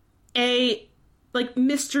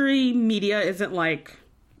mystery media isn't like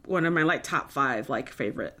one of my like top 5 like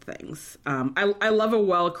favorite things. I love a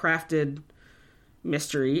well-crafted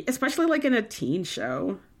mystery, especially like in a teen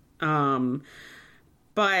show. But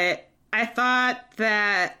I thought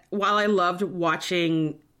that while I loved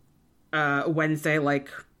watching Wednesday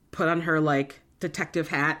like put on her like detective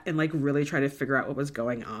hat and like really try to figure out what was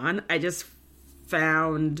going on, I just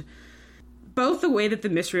found both the way that the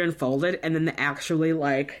mystery unfolded and then the actually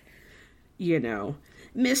like, you know,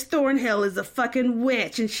 Miss Thornhill is a fucking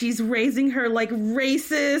witch and she's raising her like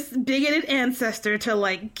racist, bigoted ancestor to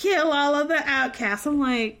like kill all of the outcasts. I'm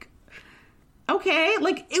like, okay,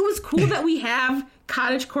 like it was cool that we have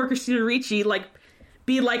cottagecore Christina Ricci like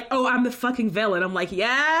be like, oh, I'm the fucking villain. I'm like,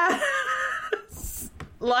 yeah.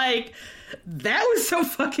 Like, that was so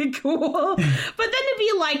fucking cool. But then to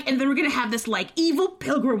be like, and then we're gonna have this like evil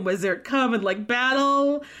pilgrim wizard come and like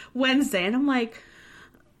battle Wednesday, and I'm like,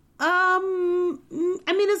 I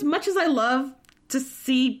mean, as much as I love to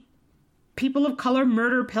see people of color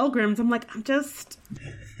murder pilgrims, I'm like,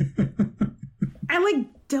 I like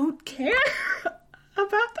don't care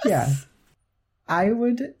about this. Yeah, I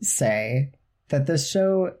would say that this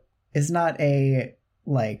show is not a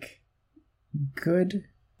like good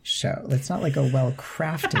show. It's not like a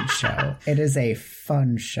well-crafted show. It is a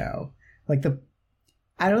fun show. Like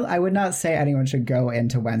I would not say anyone should go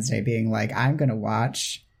into Wednesday being like, I'm going to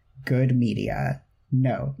watch good media.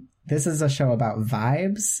 No, this is a show about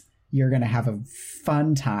vibes. You're going to have a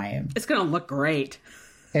fun time. It's going to look great.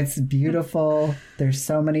 It's beautiful. There's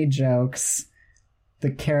so many jokes.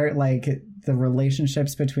 The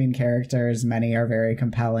relationships between characters, many are very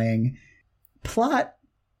compelling. Plot,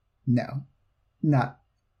 no, not.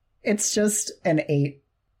 It's just an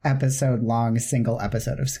 8-episode long single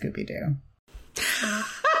episode of Scooby-Doo.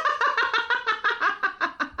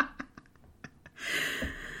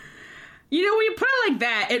 You know, when you put it like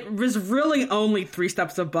that, it was really only 3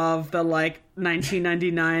 steps above the like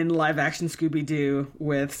 1999 live action Scooby-Doo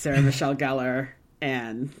with Sarah Michelle Gellar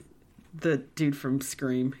and the dude from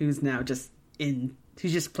Scream, who's now who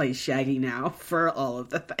just plays Shaggy now for all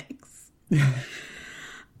of the things.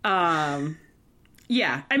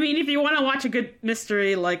 Yeah, I mean, if you want to watch a good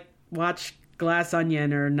mystery, like, watch Glass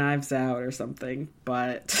Onion or Knives Out or something.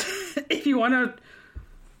 But if you want to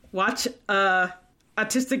watch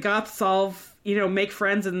autistic goth make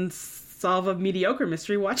friends and solve a mediocre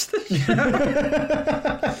mystery, watch the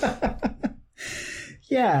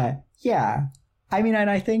show. Yeah. I mean, and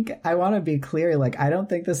I think I want to be clear, like, I don't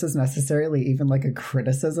think this is necessarily even, like, a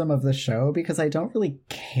criticism of the show, because I don't really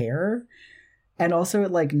care. And also,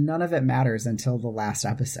 like, none of it matters until the last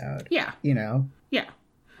episode. Yeah. You know? Yeah.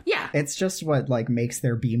 Yeah. It's just what, like, makes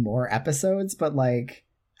there be more episodes, but, like,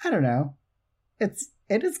 I don't know. It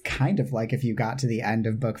is kind of like if you got to the end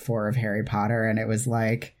of book 4 of Harry Potter and it was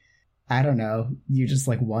like, I don't know, you just,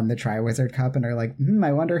 like, won the Triwizard Cup and are like,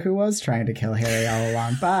 I wonder who was trying to kill Harry all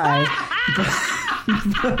along. Bye.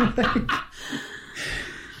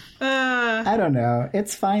 I don't know.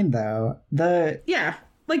 It's fine, though. Yeah.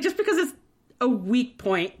 Like, just because it's a weak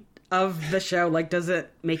point of the show, like, doesn't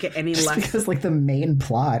make it any less. Because, like, the main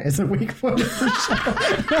plot is a weak point of the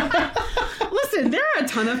show. Listen, there are a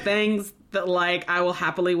ton of things that, like, I will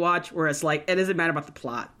happily watch where it's like, it doesn't matter about the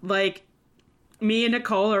plot. Like, me and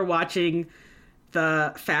Nicole are watching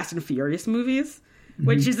the Fast and Furious movies,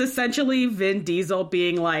 which is essentially Vin Diesel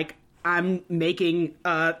being like, I'm making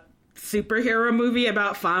a superhero movie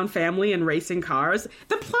about found family and racing cars.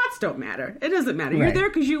 The plots don't matter. It doesn't matter. You're there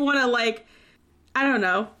because you want to, like, I don't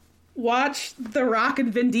know, watch The Rock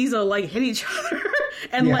and Vin Diesel, like, hit each other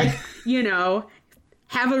and, like, you know,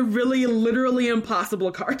 have a really literally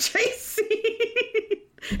impossible car chase scene.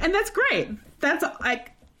 And that's great. That's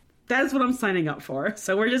what I'm signing up for.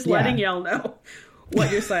 So we're just letting y'all know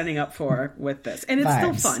what you're signing up for with this. And it's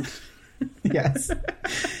still fun. Yes.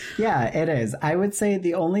 Yeah, it is. I would say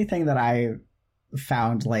the only thing that I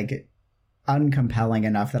found like uncompelling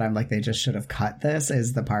enough that I'm like, they just should have cut this,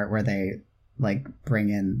 is the part where they like bring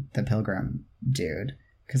in the Pilgrim dude.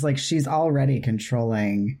 Because like she's already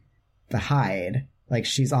controlling the Hyde. Like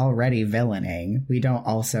she's already villaining. We don't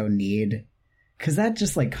also need... Because that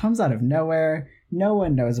just like comes out of nowhere. No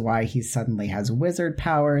one knows why he suddenly has wizard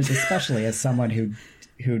powers, especially as someone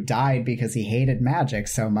who died because he hated magic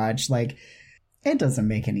so much. Like, it doesn't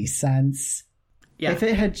make any sense. Yeah. If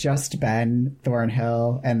it had just been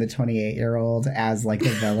Thornhill and the 28-year-old as like the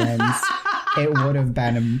villains, it would have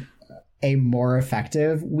been a more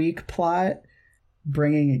effective weak plot.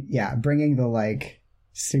 Bringing the like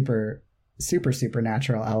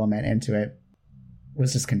supernatural element into it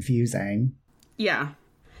was just confusing. Yeah.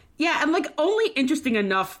 Yeah, and like only interesting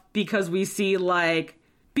enough because we see like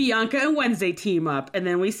Bianca and Wednesday team up, and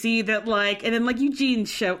then we see that like, and then like Eugene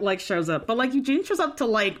shows up, but like Eugene shows up to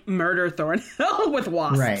like murder Thornhill with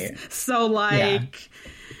wasps. Right. So like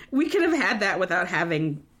we could have had that without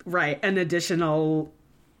having an additional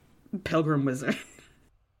Pilgrim wizard.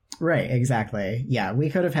 Right, exactly. Yeah, we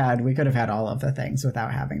could have had all of the things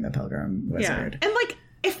without having the Pilgrim wizard. Yeah. And like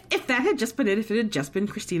if that had just been it, if it had just been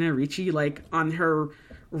Christina Ricci like on her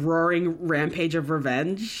roaring rampage of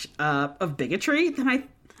revenge of bigotry, then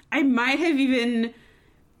I might not have even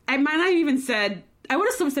said, I would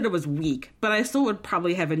have still said it was weak, but I still would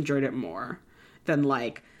probably have enjoyed it more than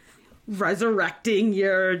like resurrecting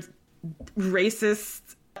your racist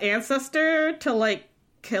ancestor to like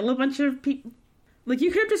kill a bunch of people. Like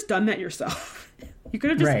you could have just done that yourself. You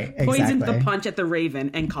could have just poisoned the punch at the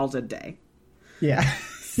Raven and called it a day. Yeah.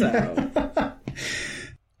 So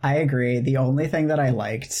I agree. The only thing that I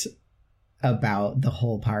liked about the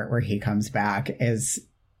whole part where he comes back is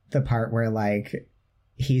the part where like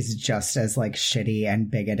he's just as like shitty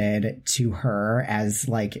and bigoted to her as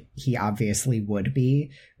like he obviously would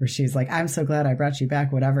be, where she's like, I'm so glad I brought you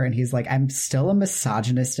back, whatever, and he's like, I'm still a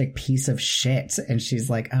misogynistic piece of shit, and she's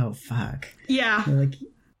like, oh fuck. Yeah. You're like,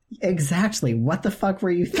 exactly, what the fuck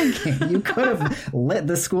were you thinking? You could have lit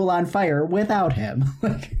the school on fire without him.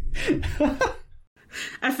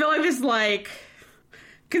 I feel like it's like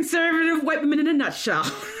conservative white women in a nutshell.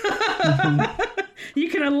 Mm-hmm. You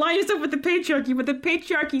can align yourself with the patriarchy, but the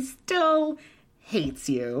patriarchy still hates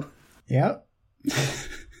you. Yep.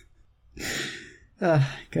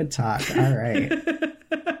 Good talk. All right.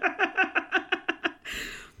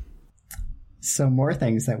 So more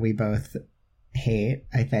things that we both hate,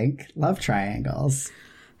 I think. Love triangles.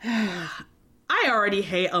 I already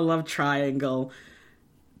hate a love triangle.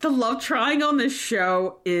 The love triangle in this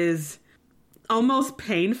show is almost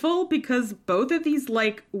painful because both of these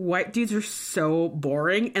like white dudes are so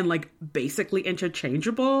boring and like basically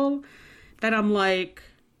interchangeable that I'm like,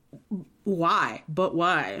 why? But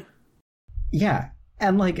why? Yeah.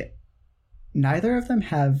 And like neither of them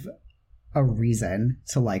have a reason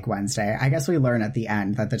to like Wednesday. I guess we learn at the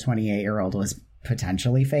end that the 28-year-old was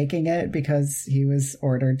potentially faking it because he was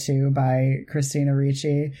ordered to by Christina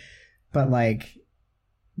Ricci. But like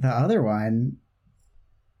the other one,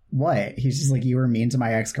 what? He's just like, you were mean to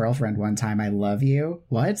my ex-girlfriend one time. I love you.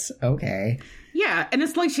 What? Okay. Yeah. And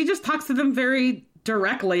it's like she just talks to them very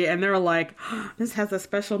directly and they're like, oh, this has a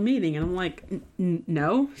special meaning. And I'm like,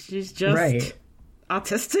 no, she's just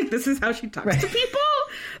autistic. This is how she talks to people.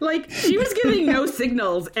 Like she was giving no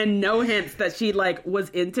signals and no hints that she like was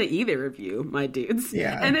into either of you, my dudes.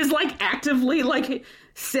 Yeah. And is like actively like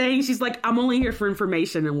saying, she's like, I'm only here for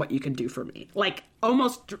information and what you can do for me. Like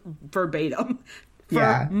almost verbatim.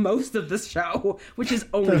 For most of this show, which is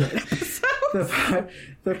only an episode.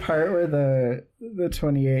 The part where the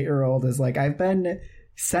 28-year-old is like, I've been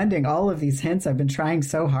sending all of these hints. I've been trying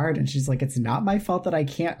so hard. And she's like, it's not my fault that I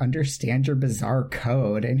can't understand your bizarre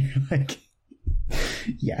code. And you're like,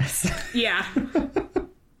 yes. Yeah.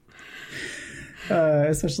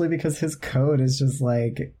 Especially because his code is just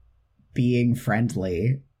like being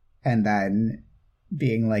friendly and then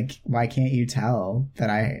being like, why can't you tell that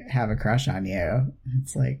I have a crush on you?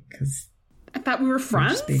 It's like, because I thought we were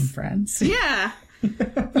friends. Just being friends. Yeah.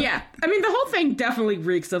 Yeah. I mean, the whole thing definitely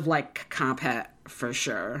reeks of like comp het for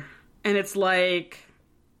sure. And it's like,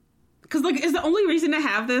 because like, is the only reason to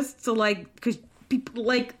have this to like, because people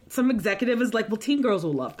like some executive is like, well, teen girls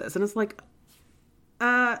will love this. And it's like,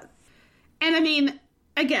 and I mean,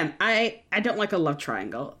 again, I don't like a love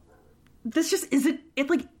triangle. This just isn't,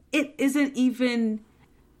 it isn't even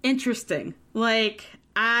interesting. Like,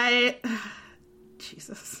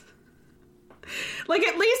 Jesus. Like,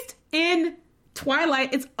 at least in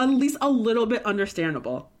Twilight, it's at least a little bit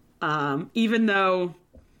understandable. Even though,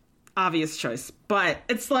 obvious choice. But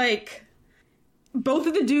it's like, both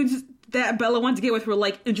of the dudes that Bella wanted to get with were,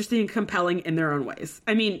 like, interesting and compelling in their own ways.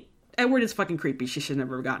 I mean, Edward is fucking creepy. She should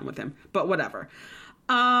never have gotten with him. But whatever.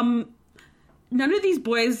 None of these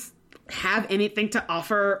boys have anything to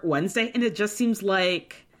offer Wednesday, and it just seems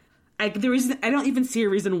like I don't even see a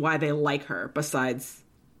reason why they like her besides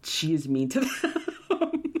she is mean to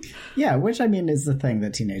them. Yeah, which, I mean, is the thing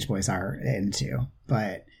that teenage boys are into.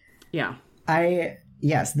 But yeah.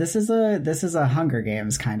 Yes, this is a Hunger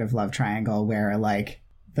Games kind of love triangle where, like,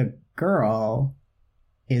 the girl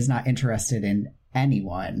is not interested in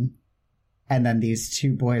anyone, and then these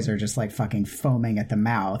two boys are just, like, fucking foaming at the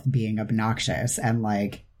mouth, being obnoxious, and,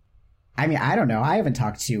 like, I mean, I don't know. I haven't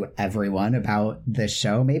talked to everyone about this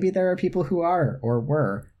show. Maybe there are people who are or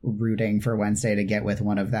were rooting for Wednesday to get with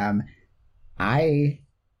one of them. I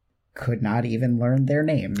could not even learn their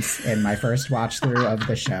names in my first watch through of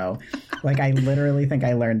the show. Like, I literally think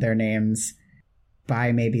I learned their names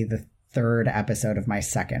by maybe the third episode of my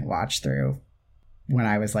second watch through, when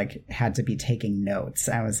I was like, had to be taking notes.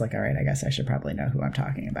 I was like, all right, I guess I should probably know who I'm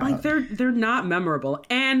talking about. Like, they're not memorable.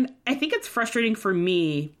 And I think it's frustrating for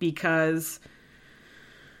me because,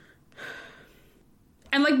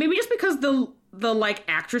 and like, maybe just because the like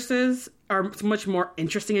actresses are much more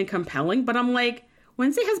interesting and compelling, but I'm like,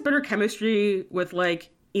 Wednesday has better chemistry with, like,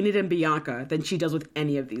 Enid and Bianca than she does with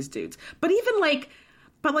any of these dudes. But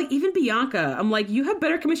even Bianca, I'm like, you have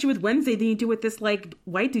better chemistry with Wednesday than you do with this, like,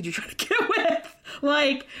 white dude you're trying to get with.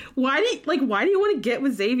 Like, why do you want to get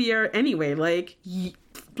with Xavier anyway? Like,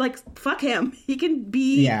 fuck him. He can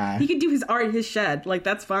do his art in his shed. Like,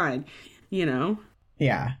 that's fine, you know?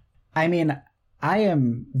 Yeah. I mean, I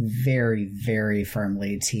am very, very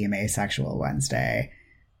firmly team asexual Wednesday.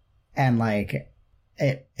 And, like,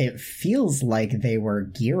 it feels like they were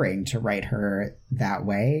gearing to write her that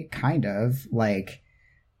way, kind of. Like,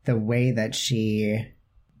 the way that she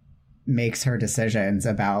makes her decisions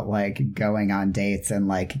about, like, going on dates and,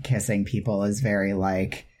 like, kissing people is very,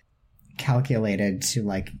 like, calculated to,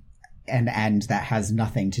 like, an end that has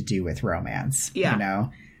nothing to do with romance, you know?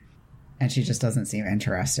 And she just doesn't seem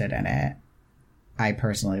interested in it. I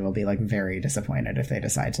personally will be, like, very disappointed if they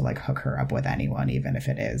decide to, like, hook her up with anyone, even if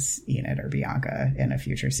it is Enid or Bianca in a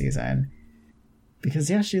future season. Because,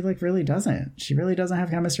 yeah, she, like, really doesn't. She really doesn't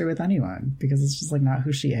have chemistry with anyone because it's just, like, not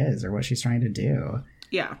who she is or what she's trying to do.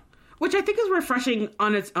 Yeah. Which I think is refreshing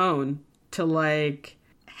on its own to, like,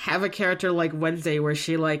 have a character like Wednesday where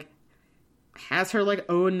she, like, has her, like,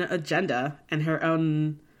 own agenda and her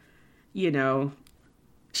own, you know,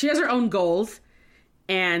 she has her own goals.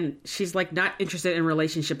 And she's, like, not interested in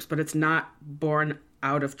relationships, but it's not born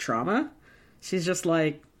out of trauma. She's just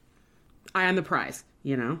like, I am the prize,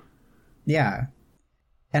 you know? Yeah.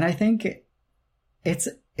 And I think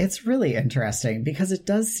it's really interesting because it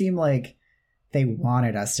does seem like they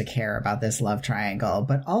wanted us to care about this love triangle,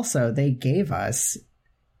 but also they gave us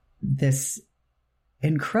this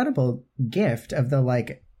incredible gift of the,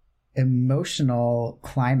 like, emotional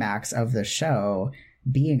climax of the show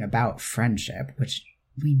being about friendship, which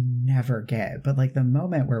we never get. But, like, the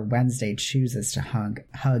moment where Wednesday chooses to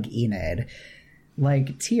hug Enid,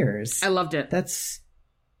 like, tears. I loved it. That's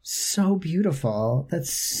so beautiful.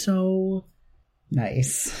 That's so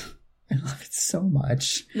nice. I love it so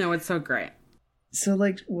much. No, it's so great. So,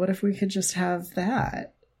 like, what if we could just have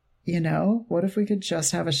that? You know? What if we could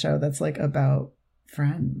just have a show that's, like, about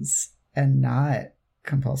friends and not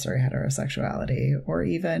compulsory heterosexuality or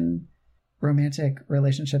even romantic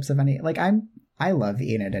relationships of any, like, I love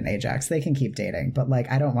Enid and Ajax. They can keep dating, but,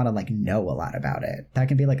 like, I don't want to, like, know a lot about it. That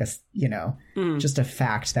can be, like, a, you know, just a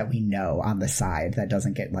fact that we know on the side that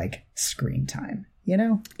doesn't get, like, screen time, you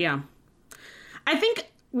know? Yeah. I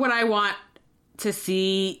think what I want to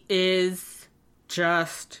see is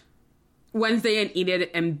just Wednesday and Enid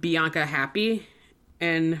and Bianca happy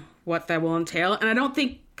and what that will entail. And I don't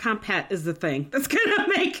think compet is the thing that's going to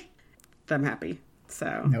make them happy.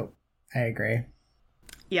 So. Nope. I agree.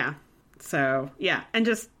 Yeah. So, yeah. And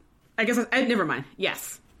just, I guess, never mind.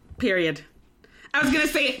 Yes. Period. I was going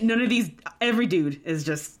to say, none of these, every dude is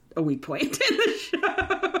just a weak point in the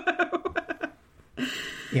show.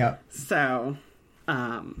 Yep. So,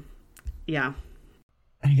 yeah.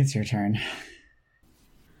 I think it's your turn.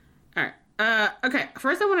 All right. Okay.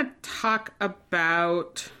 First, I want to talk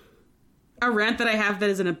about a rant that I have that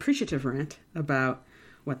is an appreciative rant about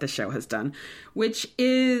what the show has done, which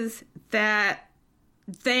is that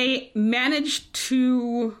they managed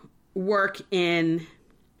to work in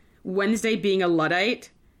Wednesday being a Luddite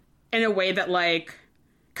in a way that, like,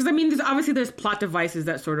 because, I mean, there's plot devices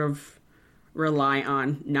that sort of rely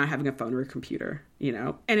on not having a phone or a computer, you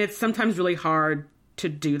know, and it's sometimes really hard to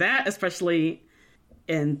do that, especially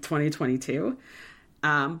in 2022.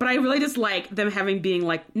 But I really just like them being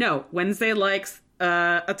like, no, Wednesday likes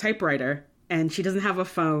a typewriter and she doesn't have a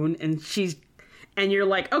phone, and you're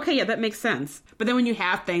like, okay, yeah, that makes sense. But then when you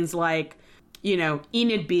have things like, you know,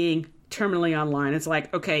 Enid being terminally online, it's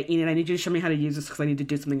like, okay, Enid, I need you to show me how to use this because I need to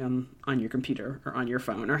do something on your computer or on your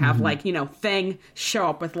phone, or have like, you know, Thing show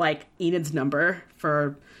up with like Enid's number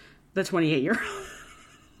for the 28-year-old.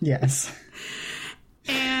 Yes.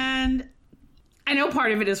 And I know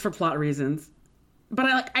part of it is for plot reasons,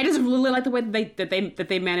 but I just really like the way that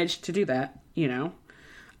they managed to do that, you know?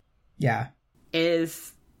 Yeah.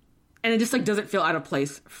 And it just like doesn't feel out of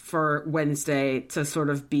place for Wednesday to sort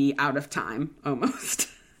of be out of time almost,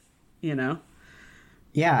 you know?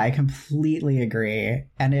 Yeah, I completely agree.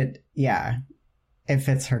 And it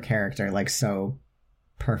fits her character like so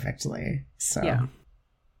perfectly. So yeah,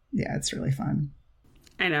 it's really fun.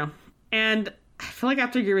 I know. And I feel like I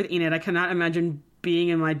have to agree with Enid. I cannot imagine being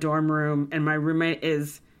in my dorm room and my roommate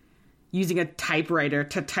is using a typewriter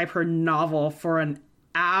to type her novel for an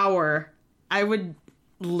hour. I would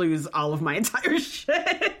lose all of my entire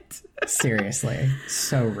shit. Seriously.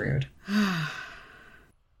 So rude.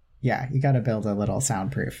 Yeah, you got to build a little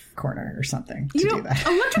soundproof corner or something to do that.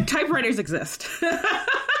 Electric typewriters exist.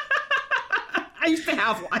 I used to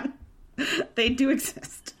have one. They do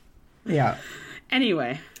exist. Yeah.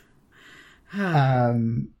 Anyway.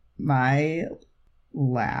 My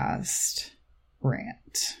last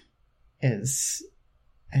rant is,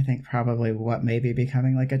 I think, probably what may be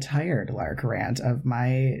becoming like a tired Lark rant of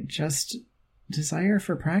my just desire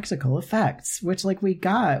for practical effects, which like we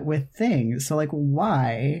got with things. So like,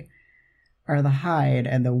 why are the Hyde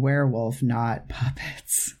and the werewolf not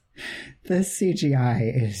puppets? This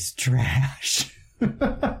CGI is trash.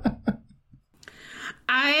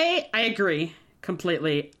 I agree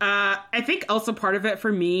completely. I think also part of it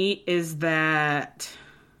for me is that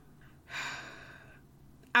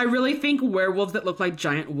I really think werewolves that look like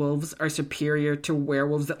giant wolves are superior to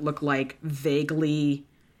werewolves that look like vaguely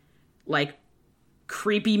like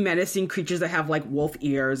creepy, menacing creatures that have like wolf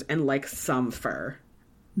ears and like some fur.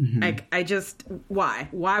 Mm-hmm. Like,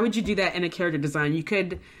 why would you do that in a character design?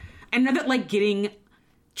 I know that like getting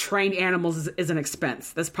trained animals is an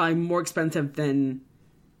expense. That's probably more expensive than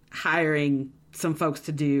hiring some folks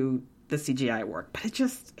to do the CGI work, but it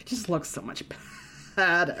just looks so much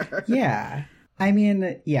better. Yeah. I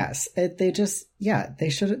mean, yes, they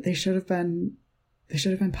should have been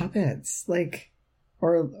puppets, like,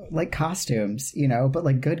 or like costumes, you know, but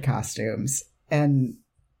like good costumes. And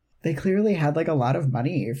they clearly had like a lot of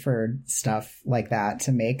money for stuff like that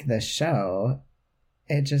to make this show.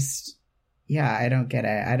 It just, I don't get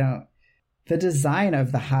it. The design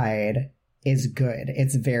of the Hyde is good.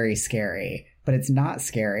 It's very scary, but it's not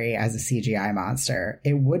scary as a CGI monster.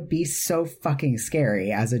 It would be so fucking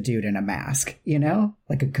scary as a dude in a mask, you know?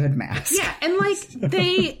 Like a good mask. Yeah, and like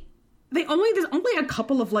there's only a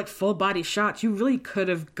couple of like full body shots. You really could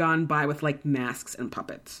have gone by with like masks and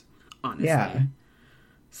puppets, honestly. Yeah.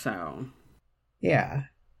 So. Yeah.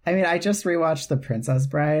 I mean, I just rewatched The Princess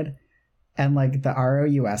Bride, and like the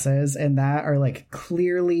ROUSs in that are like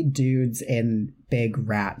clearly dudes in big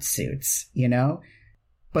rat suits, you know?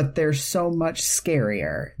 But they're so much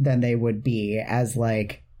scarier than they would be as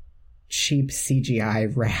like cheap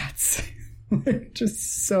CGI rats.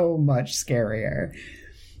 Just so much scarier.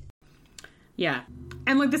 Yeah.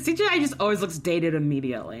 And like the CGI just always looks dated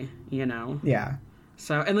immediately, you know? Yeah.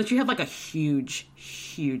 So unless you have like a huge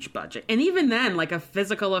budget. And even then, like a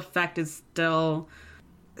physical effect is still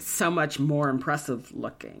so much more impressive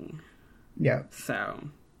looking. Yeah. So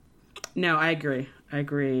no, I agree. I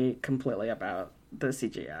agree completely about the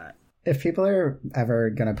CGI. If people are ever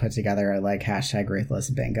going to put together a like hashtag ruthless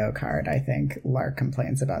bingo card, I think Lark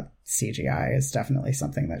complains about CGI is definitely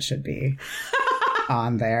something that should be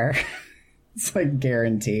on there. It's like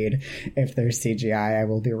guaranteed. If there's CGI, I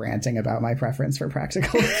will be ranting about my preference for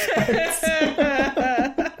practical effects.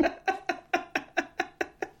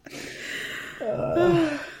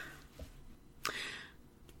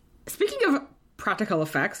 Speaking of practical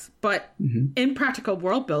effects, but in practical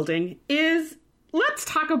world building let's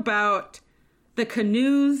talk about the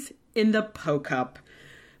canoes in the Po-Cup.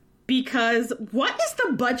 Because what is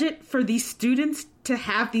the budget for these students to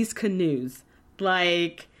have these canoes?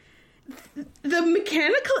 Like, the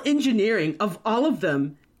mechanical engineering of all of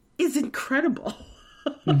them is incredible.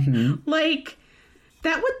 Mm-hmm. Like,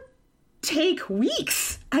 that would take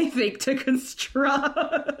weeks, I think, to construct.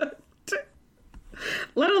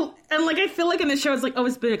 And like, I feel like in the show, it's like, oh,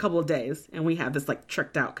 it's been a couple of days, and we have this like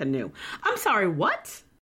tricked out canoe. I'm sorry, what?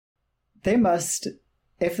 They must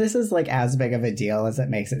if this is like as big of a deal as it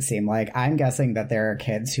makes it seem like, I'm guessing that there are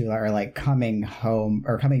kids who are like coming home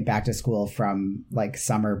or coming back to school from like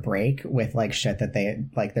summer break with like shit that they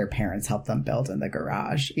like their parents helped them build in the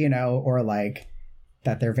garage, you know, or like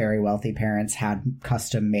that their very wealthy parents had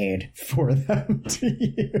custom made for them to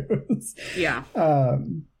use. Yeah.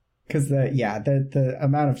 Because the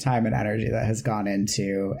amount of time and energy that has gone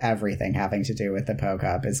into everything having to do with the Poke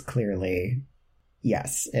Up is clearly,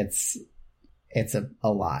 yes, it's a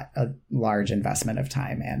lot, a large investment of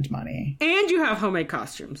time and money. And you have homemade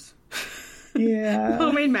costumes. Yeah.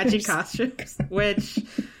 Homemade matching costumes, which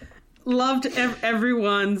loved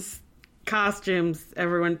everyone's costumes.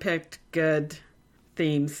 Everyone picked good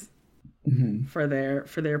themes for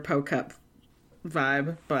their Poke Up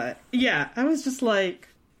vibe. But yeah, I was just like,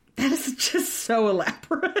 that is just so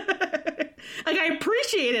elaborate. Like, I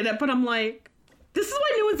appreciated it, but I'm like, this is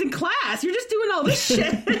why no one's in class. You're just doing all this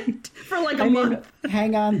shit for like a month.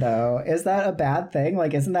 Hang on, though. Is that a bad thing?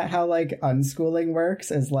 Like, isn't that how like unschooling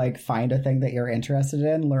works? Is like find a thing that you're interested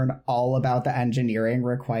in, learn all about the engineering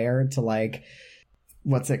required to like,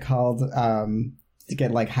 what's it called? To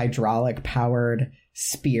get like hydraulic powered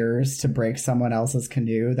spears to break someone else's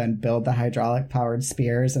canoe, then build the hydraulic powered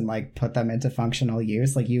spears and like put them into functional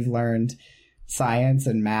use. Like, you've learned science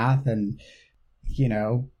and math and, you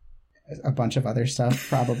know, a bunch of other stuff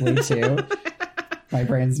probably too. My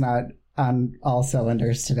brain's not on all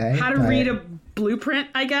cylinders today. How to read a blueprint,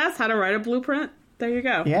 I guess. How to write a blueprint. There you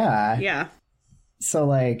go. Yeah. So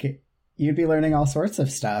like, you'd be learning all sorts of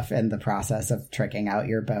stuff in the process of tricking out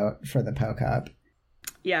your boat for the Poke Up.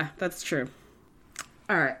 Yeah, that's true.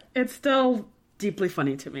 All right. It's still deeply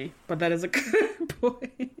funny to me, but that is a good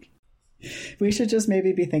point. We should just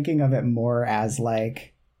maybe be thinking of it more as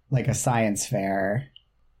like a science fair,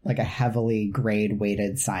 like a heavily grade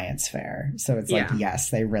weighted science fair. So it's like,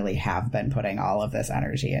 yes, they really have been putting all of this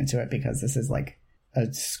energy into it because this is like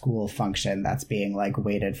a school function that's being like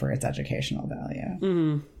weighted for its educational value.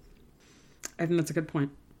 Mm-hmm. I think that's a good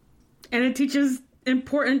point. And it teaches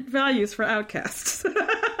important values for outcasts.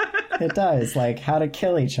 It does, like how to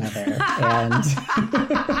kill each other. And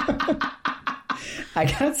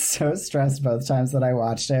I got so stressed both times that I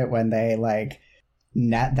watched it when they like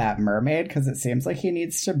net that mermaid, because it seems like he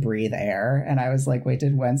needs to breathe air. And I was like, wait,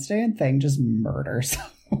 did Wednesday and Thing just murder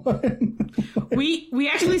someone? we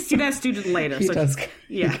actually see that student later. He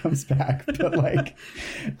comes back. But like,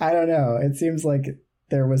 I don't know. It seems like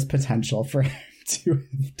there was potential for him to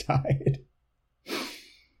have died.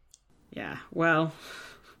 Yeah, well,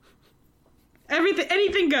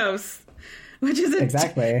 anything goes, which is a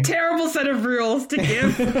terrible set of rules to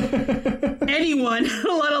give anyone,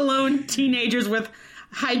 let alone teenagers with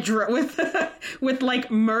with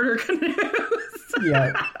like murder canoes.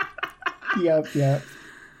 Yep.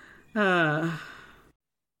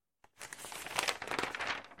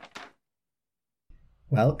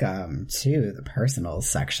 Welcome to the personal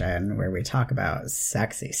section where we talk about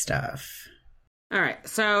sexy stuff. All right,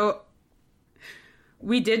 so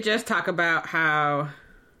we did just talk about how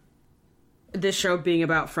this show being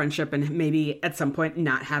about friendship and maybe at some point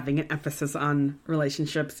not having an emphasis on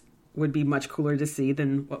relationships would be much cooler to see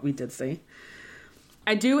than what we did see.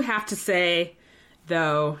 I do have to say,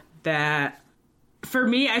 though, that for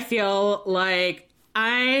me, I feel like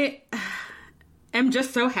I am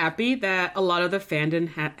just so happy that a lot of the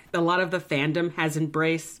fandom has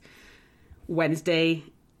embraced Wednesday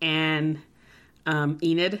and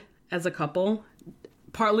Enid as a couple.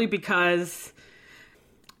 Partly because,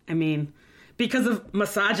 because of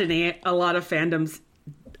misogyny, a lot of fandoms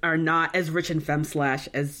are not as rich in femme-slash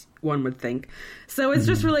as one would think. So it's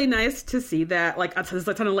just really nice to see that, like, there's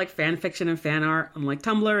a ton of, like, fan fiction and fan art on, like,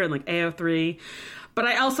 Tumblr and, like, AO3. But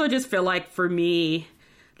I also just feel like, for me,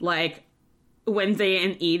 like, Wednesday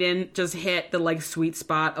and Eden just hit the, like, sweet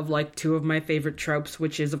spot of, like, two of my favorite tropes,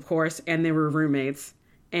 which is, of course, and they were roommates.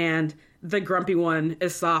 And the grumpy one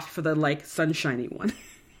is soft for the, like, sunshiny one.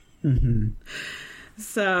 Mm-hmm.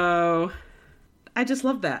 So I just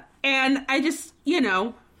love that. And I just,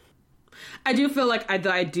 I do feel like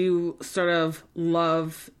I do sort of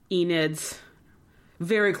love Enid's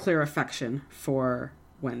very clear affection for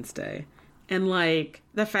Wednesday. And, like,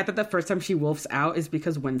 the fact that the first time she wolfs out is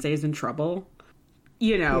because Wednesday is in trouble,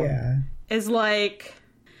 is, like,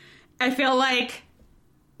 I feel like,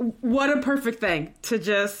 what a perfect thing to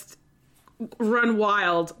just run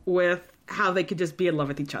wild with how they could just be in love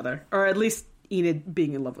with each other. Or at least Enid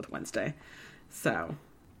being in love with Wednesday. So,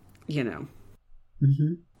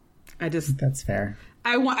 Mm-hmm. That's fair.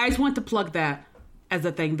 I just want to plug that as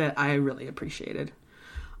a thing that I really appreciated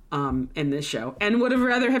in this show. And would have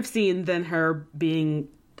rather have seen than her being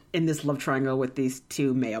in this love triangle with these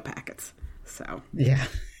two mayo packets. So yeah.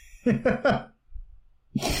 Yeah.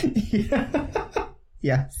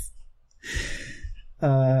 Yes.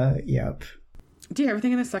 Yep. Do you have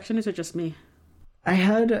everything in this section? Is it just me? I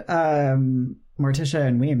had Morticia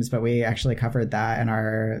and Weems, but we actually covered that in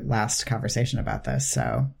our last conversation about this.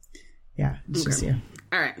 So, yeah, it's just you.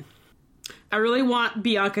 All right. I really want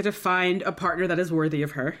Bianca to find a partner that is worthy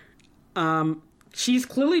of her. She's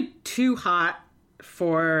clearly too hot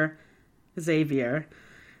for Xavier.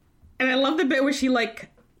 And I love the bit where she, like,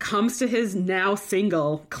 comes to his now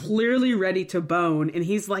single, clearly ready to bone. And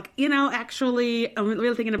he's like, actually, I'm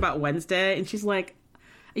really thinking about Wednesday. And she's like,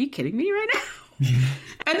 are you kidding me right now? And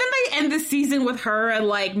then they end the season with her and,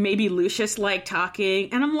 like, maybe Lucius, like,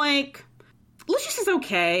 talking. And I'm like, Lucius is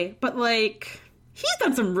okay, but, like, he's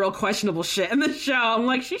done some real questionable shit in the show. I'm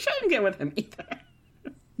like, she shouldn't get with him either.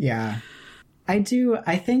 Yeah. I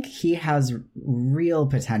think he has real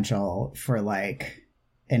potential for, like,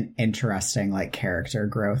 an interesting, like, character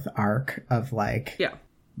growth arc of, like,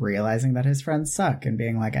 realizing that his friends suck and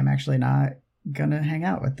being like, I'm actually not gonna hang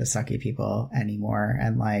out with the sucky people anymore.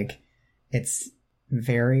 And, like, it's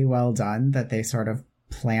very well done that they sort of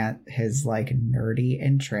plant his, like, nerdy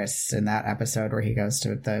interests in that episode where he goes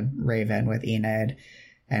to the Raven with Enid.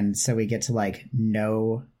 And so we get to, like,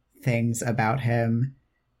 know things about him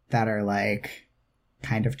that are, like,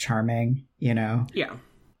 kind of charming, Yeah.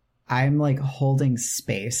 I'm, like, holding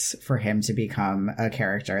space for him to become a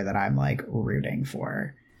character that I'm, like, rooting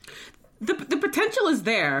for. The potential is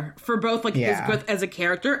there for both, like, his growth as a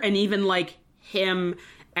character and even, like, him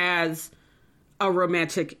as a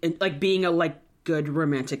romantic, like, being a, like, good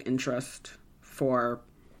romantic interest for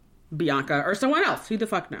Bianca or someone else. Who the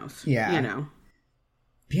fuck knows? Yeah.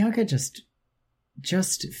 Bianca just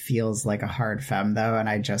feels like a hard femme, though, and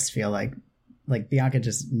I just feel like Bianca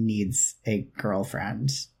just needs a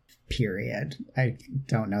girlfriend, period. I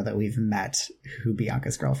don't know that we've met who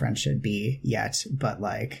Bianca's girlfriend should be yet, but,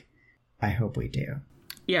 like, I hope we do.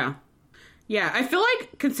 Yeah. Yeah, I feel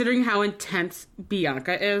like, considering how intense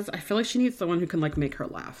Bianca is, I feel like she needs someone who can, like, make her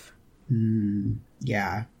laugh.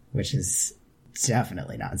 Yeah, which is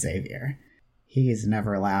definitely not Xavier. He's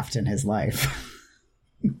never laughed in his life.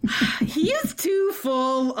 He is too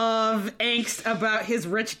full of angst about his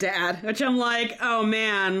rich dad, which I'm like, oh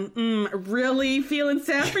man, really feeling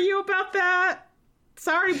sad for you about that?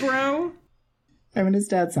 Sorry, bro. I mean, his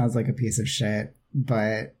dad sounds like a piece of shit,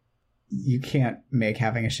 but you can't make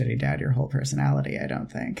having a shitty dad your whole personality, I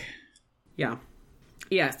don't think. Yeah.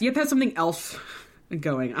 Yes, you have to have something else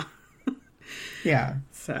going on. Yeah.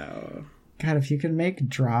 So. God, if you can make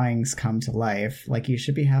drawings come to life, like, you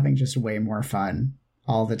should be having just way more fun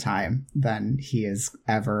all the time than he is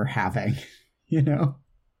ever having,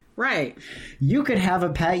 Right. You could have a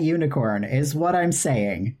pet unicorn, is what I'm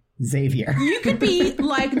saying, Xavier. You could be,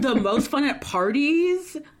 like, the most fun at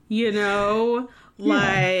parties,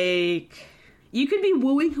 Like, you could be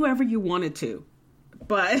wooing whoever you wanted to.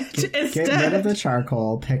 But instead... Get rid of the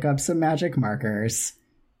charcoal, pick up some magic markers,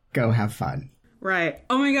 go have fun. Right.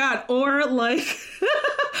 Oh my god. Or, like...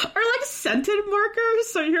 or, like, scented markers,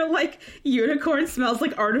 so your, like, unicorn smells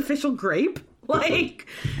like artificial grape. Like...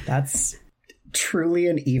 That's truly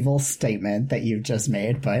an evil statement that you've just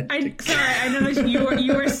made, but... Sorry, I know that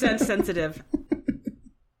you are sensitive.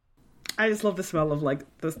 I just love the smell of, like,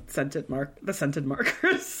 the scented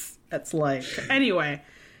markers. That's like... Anyway.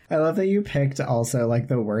 I love that you picked also, like,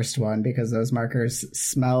 the worst one, because those markers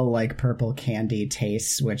smell like purple candy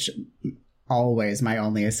tastes, which... always my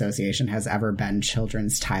only association has ever been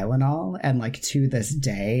children's Tylenol, and, like, to this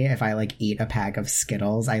day, if I, like, eat a pack of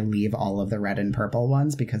Skittles, I leave all of the red and purple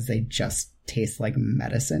ones because they just taste like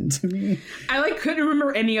medicine to me. I, like, couldn't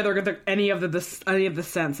remember any of the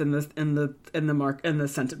scents in the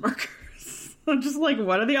scented markers. I'm just like,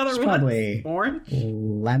 what are the other ones? Probably orange,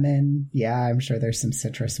 lemon. Yeah, I'm sure there's some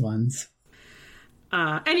citrus ones.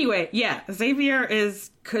 Anyway, yeah, Xavier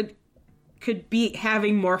could be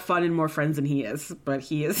having more fun and more friends than he is, but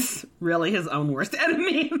he is really his own worst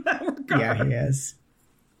enemy in that regard. Yeah, he is.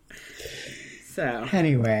 So.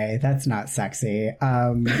 Anyway, that's not sexy.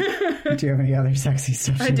 Do you have any other sexy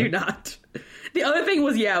stuff? I do not. The other thing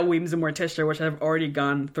was, Weems and Morticia, which I've already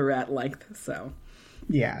gone through at length, so.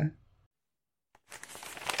 Yeah.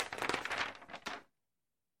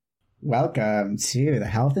 Welcome to the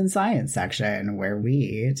health and science section, where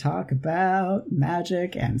we talk about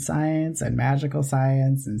magic and science and magical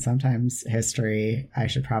science and sometimes history. I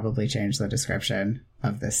should probably change the description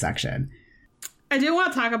of this section. I do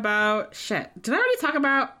want to talk about... Shit. Did I already talk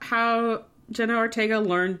about how Jenna Ortega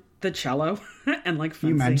learned the cello? and like fencing.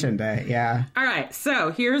 You mentioned it, yeah. All right,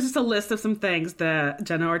 so here's just a list of some things that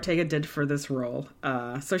Jenna Ortega did for this role.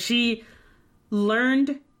 So she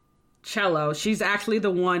learned cello. She's actually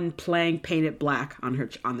the one playing Paint It Black on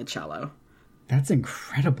the cello. That's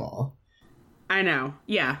incredible. I know,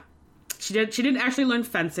 yeah. She didn't actually learn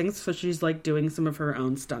fencing, so she's like doing some of her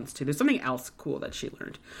own stunts too. There's something else cool that she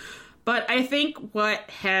learned. But I think what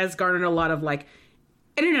has garnered a lot of like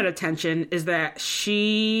internet attention is that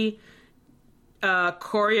she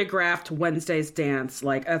choreographed Wednesday's dance.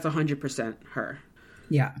 Like, that's 100% her.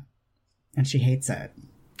 Yeah. And she hates it.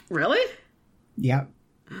 Really? Yep.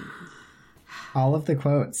 All of the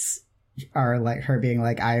quotes are like her being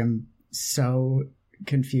like, I am so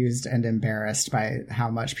confused and embarrassed by how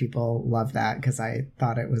much people love that, because I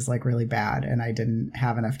thought it was like really bad and I didn't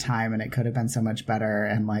have enough time and it could have been so much better,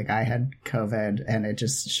 and like I had COVID and it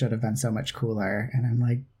just should have been so much cooler. And I'm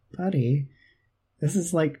like, buddy, this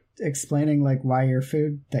is like explaining like why your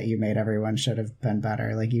food that you made everyone should have been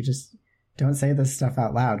better. Like, you just don't say this stuff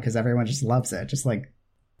out loud because everyone just loves it. Just let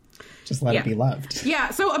it be loved. Yeah,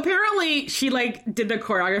 so apparently she like did the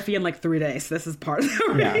choreography in like 3 days. This is part of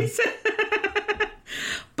the reason.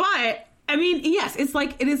 But I mean, yes, it's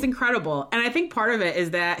like, it is incredible. And I think part of it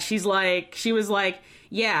is that she was like,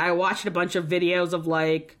 yeah, I watched a bunch of videos of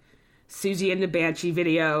like Susie and the Banshee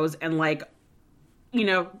videos and like, you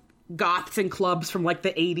know, goths and clubs from like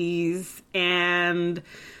the 80s. And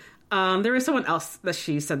there was someone else that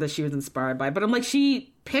she said that she was inspired by. But I'm like,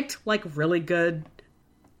 she picked like really good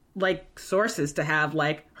like sources to have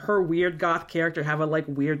like her weird goth character have a like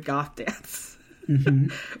weird goth dance. Mm-hmm.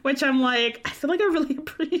 Which I'm like, I feel like I really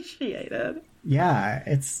appreciated. Yeah,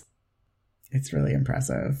 it's really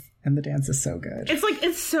impressive. And the dance is so good. It's like,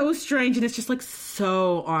 it's so strange and it's just like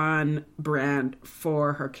so on brand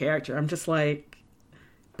for her character. I'm just like,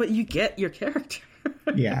 but you get your character.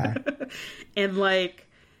 Yeah. And like,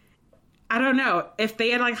 I don't know, if they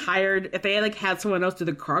had had someone else do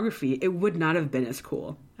the choreography, it would not have been as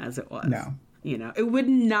cool as it was. No. You know, it would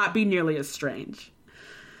not be nearly as strange.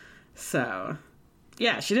 So,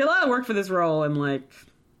 yeah, she did a lot of work for this role, and like,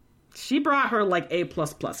 she brought her like A++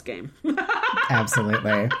 game.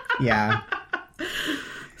 Absolutely. Yeah.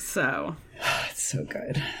 So. It's so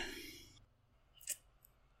good.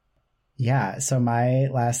 Yeah, so my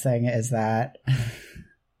last thing is that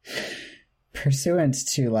pursuant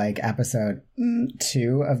to like episode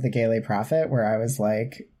 2 of the Gayly Prophet, where I was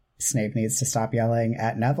like, Snape needs to stop yelling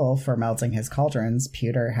at Neville for melting his cauldrons.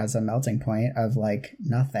 Pewter has a melting point of like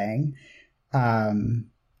nothing.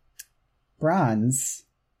 Bronze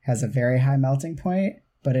has a very high melting point,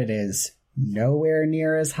 but it is nowhere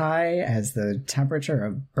near as high as the temperature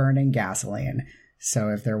of burning gasoline. So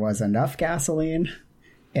if there was enough gasoline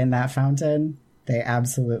in that fountain, they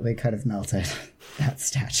absolutely could have melted that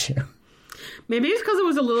statue. Maybe it's because it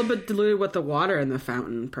was a little bit diluted with the water in the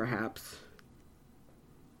fountain, perhaps.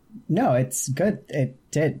 No, it's good.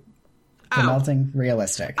 It did. The melting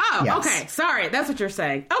realistic. Oh, yes. Okay. Sorry. That's what you're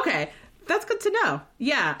saying. Okay. That's good to know.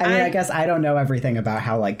 Yeah. I mean, I guess I don't know everything about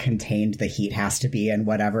how like contained the heat has to be and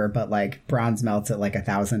whatever, but like bronze melts at like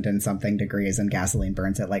 1,000 and something degrees and gasoline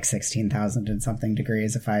burns at like 16,000 and something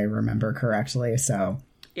degrees, if I remember correctly. So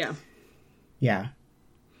yeah. Yeah.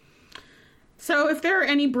 So if there are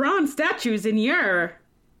any bronze statues in your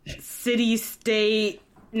city, state,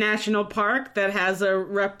 national park that has a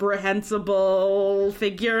reprehensible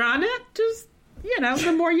figure on it, just, you know,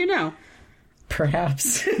 the more you know.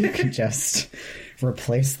 Perhaps you could just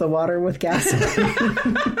replace the water with gasoline.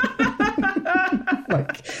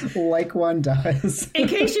 like one does. In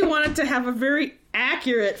case you wanted to have a very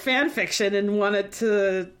accurate fan fiction and wanted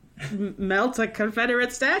to melt a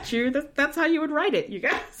Confederate statue, that's how you would write it, you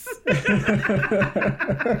guys.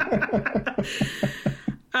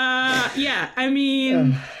 Yeah, I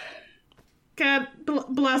mean, God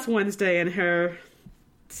bless Wednesday and her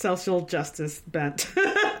social justice bent.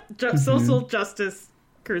 Social justice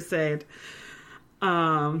crusade.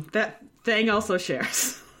 That Thing also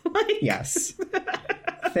shares. Yes.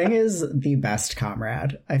 Thing is the best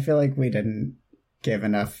comrade. I feel like we didn't give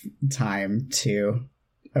enough time to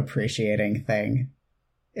appreciating Thing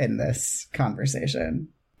in this conversation.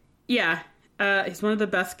 Yeah. He's one of the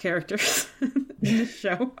best characters in the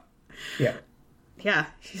show. Yeah. Yeah,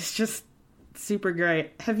 he's just super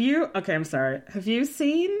great. Have you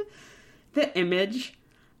seen the image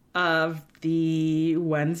of the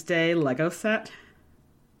Wednesday Lego set?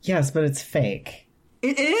 Yes, but it's fake.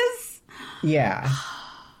 It is? Yeah.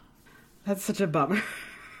 That's such a bummer.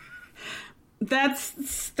 That's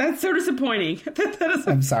so disappointing. That is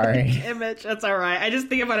I'm sorry. Image. That's all right. I just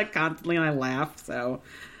think about it constantly and I laugh, so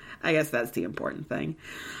I guess that's the important thing.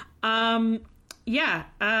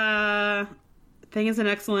 Yeah. Thing is an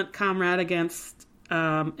excellent comrade against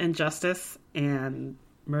injustice and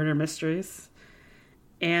murder mysteries.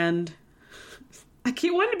 And I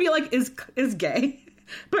keep wanting to be like, is gay.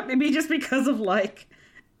 But maybe just because of, like,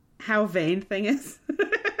 how vain Thing is.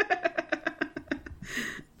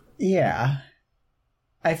 Yeah.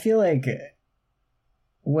 I feel like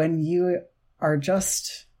when you are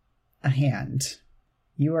just a hand,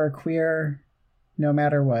 you are queer no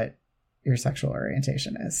matter what your sexual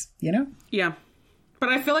orientation is, you know? Yeah. But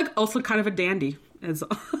I feel like also kind of a dandy as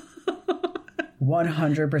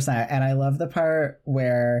 100%. And I love the part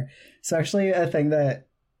where, so actually a thing that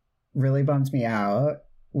really bummed me out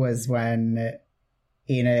was when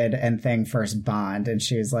Enid and Thing first bond, and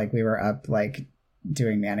she was like, we were up like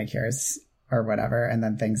doing manicures or whatever, and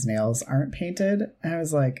then Thing's nails aren't painted. And I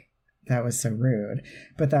was like, that was so rude.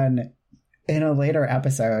 But then in a later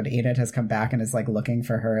episode, Enid has come back and is like looking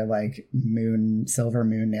for her like silver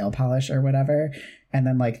moon nail polish or whatever. And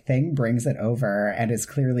then like Thing brings it over and is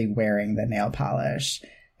clearly wearing the nail polish.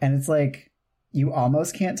 And it's like, you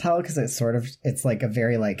almost can't tell because it's like a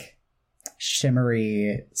very like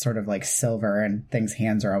shimmery sort of like silver, and Thing's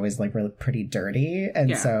hands are always like really pretty dirty.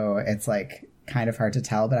 And so it's like kind of hard to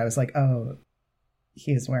tell. But I was like, oh,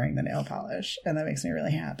 he is wearing the nail polish. And that makes me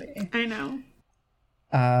really happy. I know.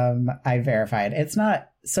 I verified. It's not,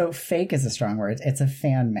 so fake is a strong word. It's a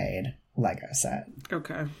fan-made Lego set.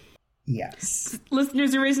 Okay. Yes.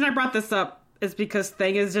 Listeners, the reason I brought this up is because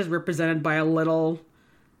Thing is just represented by a little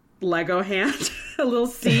Lego hand, a little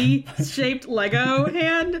C-shaped Lego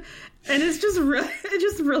hand, and it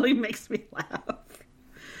just really makes me laugh.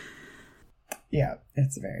 Yeah,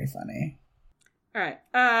 it's very funny. All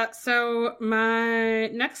right. So my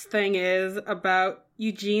next thing is about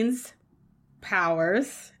Eugene's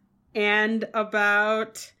powers and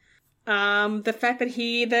about the fact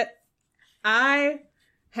that I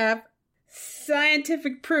have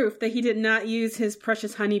scientific proof that he did not use his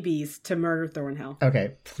precious honeybees to murder Thornhill.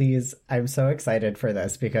 Okay, please. I'm so excited for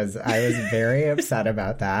this because I was very upset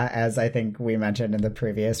about that, as I think we mentioned in the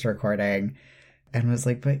previous recording, and was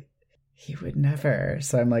like, but he would never.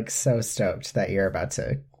 So I'm like so stoked that you're about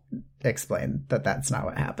to explain that that's not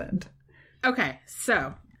what happened. Okay,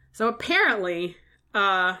 so apparently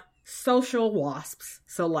social wasps,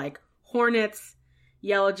 so like hornets,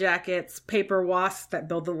 yellow jackets, paper wasps that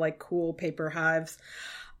build the like cool paper hives,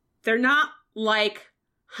 they're not like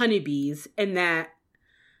honeybees in that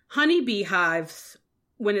honeybee hives,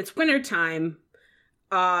 when it's wintertime,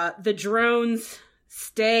 the drones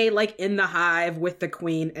stay like in the hive with the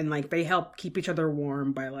queen, and like they help keep each other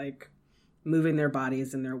warm by like moving their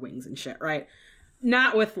bodies and their wings and shit, right?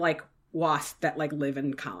 Not with like wasps that like live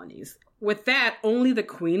in colonies. With that, only the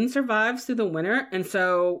queen survives through the winter. And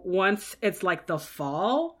so once it's like the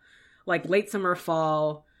fall, like late summer,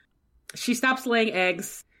 fall, she stops laying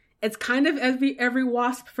eggs. It's kind of every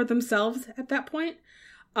wasp for themselves at that point.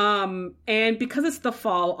 And because it's the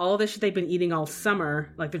fall, all of this shit they've been eating all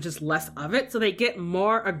summer, like there's just less of it. So they get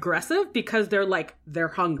more aggressive because they're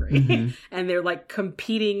hungry and they're like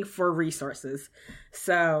competing for resources.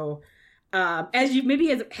 So as you maybe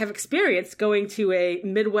have experienced going to a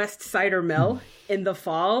Midwest cider mill in the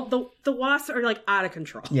fall, the wasps are like out of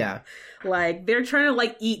control. Yeah. Like they're trying to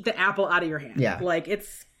like eat the apple out of your hand. Yeah. Like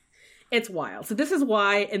it's wild. So this is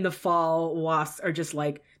why in the fall wasps are just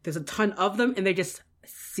like, there's a ton of them and they just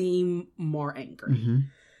seem more angry.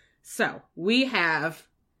 So we have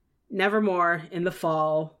Nevermore in the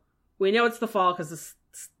fall. We know it's the fall because it's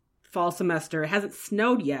fall semester. It hasn't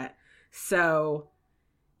snowed yet. So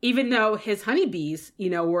even though his honeybees,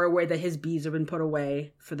 we're aware that his bees have been put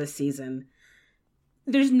away for the season,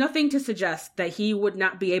 there's nothing to suggest that he would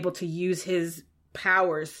not be able to use his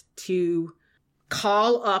powers to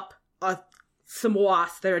call up some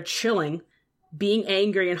wasps that are chilling, being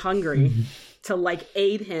angry and hungry, to like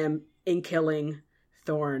aid him in killing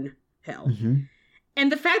Thornhill.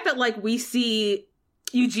 And the fact that like we see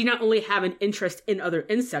Eugene not only have an interest in other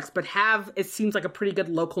insects, but have, it seems like, a pretty good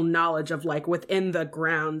local knowledge of like within the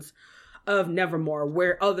grounds of Nevermore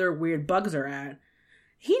where other weird bugs are at.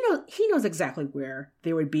 He knows exactly where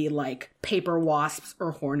there would be like paper wasps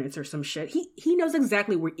or hornets or some shit. He knows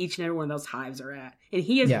exactly where each and every one of those hives are at, and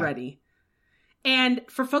he is ready. And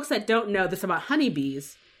for folks that don't know this about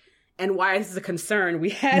honeybees and why this is a concern we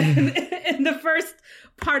had in the first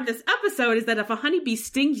part of this episode, is that if a honeybee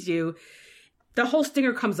stings you, the whole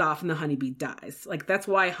stinger comes off and the honeybee dies. Like, that's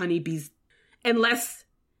why honeybees, unless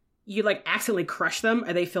you like accidentally crush them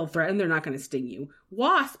or they feel threatened, they're not going to sting you.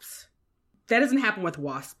 Wasps, that doesn't happen with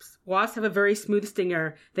wasps. Wasps have a very smooth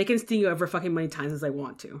stinger. They can sting you over fucking many times as they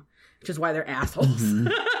want to, which is why they're assholes.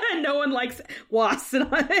 and no one likes wasps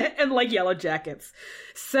and like yellow jackets.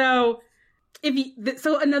 So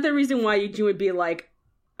so another reason why Eugene would be like,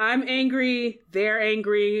 I'm angry, they're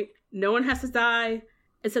angry, no one has to die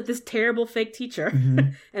except this terrible fake teacher.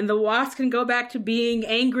 Mm-hmm. And the wasps can go back to being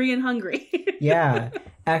angry and hungry. Yeah,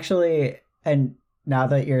 actually, and now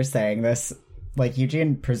that you're saying this, like,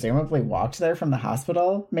 Eugene presumably walked there from the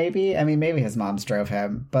hospital, maybe? I mean, maybe his moms drove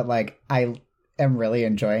him, but, like, I am really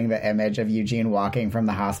enjoying the image of Eugene walking from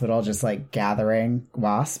the hospital, just, like, gathering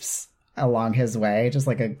wasps along his way, just,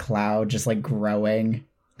 like, a cloud just, like, growing,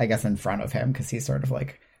 I guess, in front of him, because he's sort of,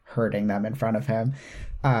 like, herding them in front of him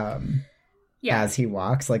as he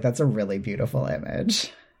walks. Like, that's a really beautiful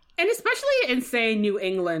image. And especially in, say, New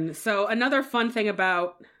England. So another fun thing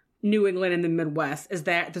about New England and the Midwest is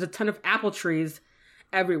that there's a ton of apple trees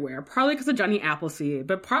everywhere. Partly because of Johnny Appleseed,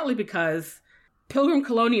 but partly because Pilgrim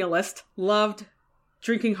colonialists loved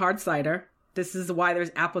drinking hard cider. This is why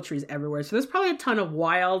there's apple trees everywhere. So there's probably a ton of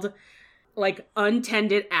wild, like,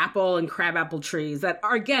 untended apple and crabapple trees that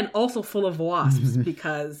are, again, also full of wasps.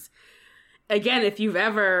 Because, again, if you've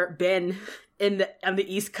ever been on the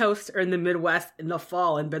East Coast or in the Midwest in the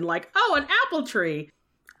fall and been like, oh, an apple tree.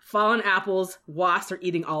 Fallen apples, wasps are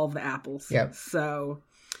eating all of the apples. Yep. So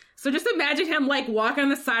just imagine him, like, walking on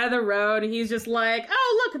the side of the road, and he's just like,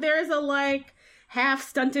 oh, look, there's a, like,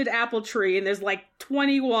 half-stunted apple tree, and there's, like,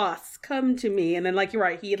 20 wasps. Come to me. And then, like, you're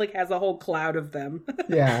right, he, like, has a whole cloud of them.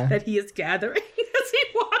 Yeah. that he is gathering as he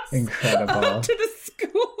walks Incredible. to the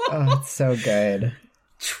school. Oh, it's so good.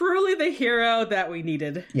 Truly the hero that we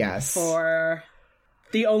needed. Yes. For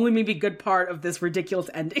the only maybe good part of this ridiculous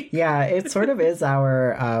ending. Yeah, it sort of is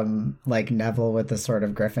our, like, Neville with the Sword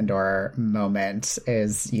of Gryffindor moment,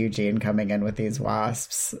 is Eugene coming in with these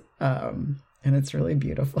wasps. And it's really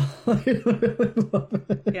beautiful. I really love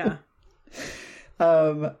it. Yeah.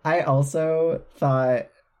 I also thought,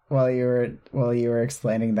 while you were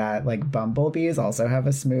explaining that, like, bumblebees also have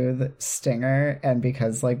a smooth stinger, and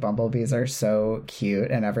because, like, bumblebees are so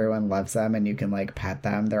cute and everyone loves them and you can, like, pet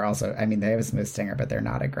them, they're also, I mean, they have a smooth stinger, but they're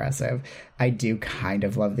not aggressive. I do kind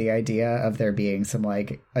of love the idea of there being some,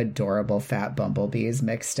 like, adorable fat bumblebees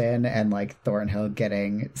mixed in, and, like, Thornhill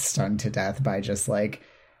getting stung to death by just, like,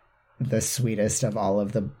 the sweetest of all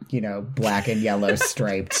of the, you know, black and yellow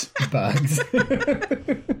striped bugs.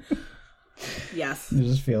 Yes. It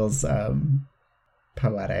just feels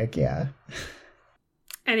poetic, yeah.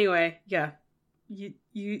 Anyway, yeah.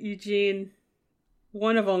 Eugene,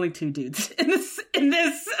 one of only two dudes in this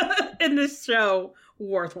show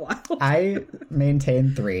worthwhile. I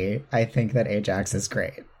maintain 3. I think that Ajax is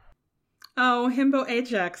great. Oh, Himbo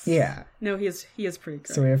Ajax. Yeah. No, he is pretty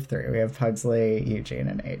good. So we have 3. We have Pugsley, Eugene,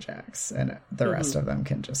 and Ajax, and the rest of them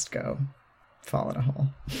can just go fall in a hole.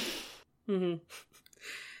 Mm-hmm.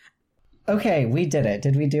 Okay, we did it.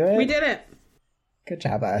 Did we do it? We did it. Good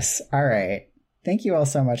job, us. All right. Thank you all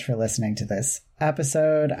so much for listening to this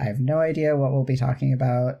episode. I have no idea what we'll be talking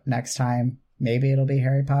about next time. Maybe it'll be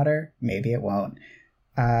Harry Potter. Maybe it won't.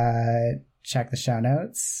 Check the show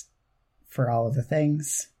notes for all of the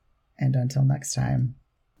things. And until next time.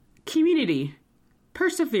 Community.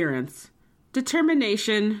 Perseverance.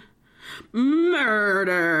 Determination.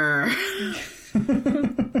 Murder.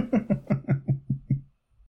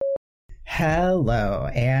 Hello,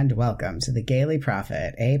 and welcome to The Gaily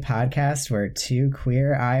Prophet, a podcast where two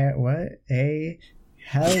queer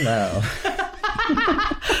hello.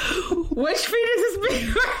 Which feed is this being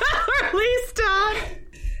released on?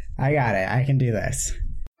 I got it. I can do this.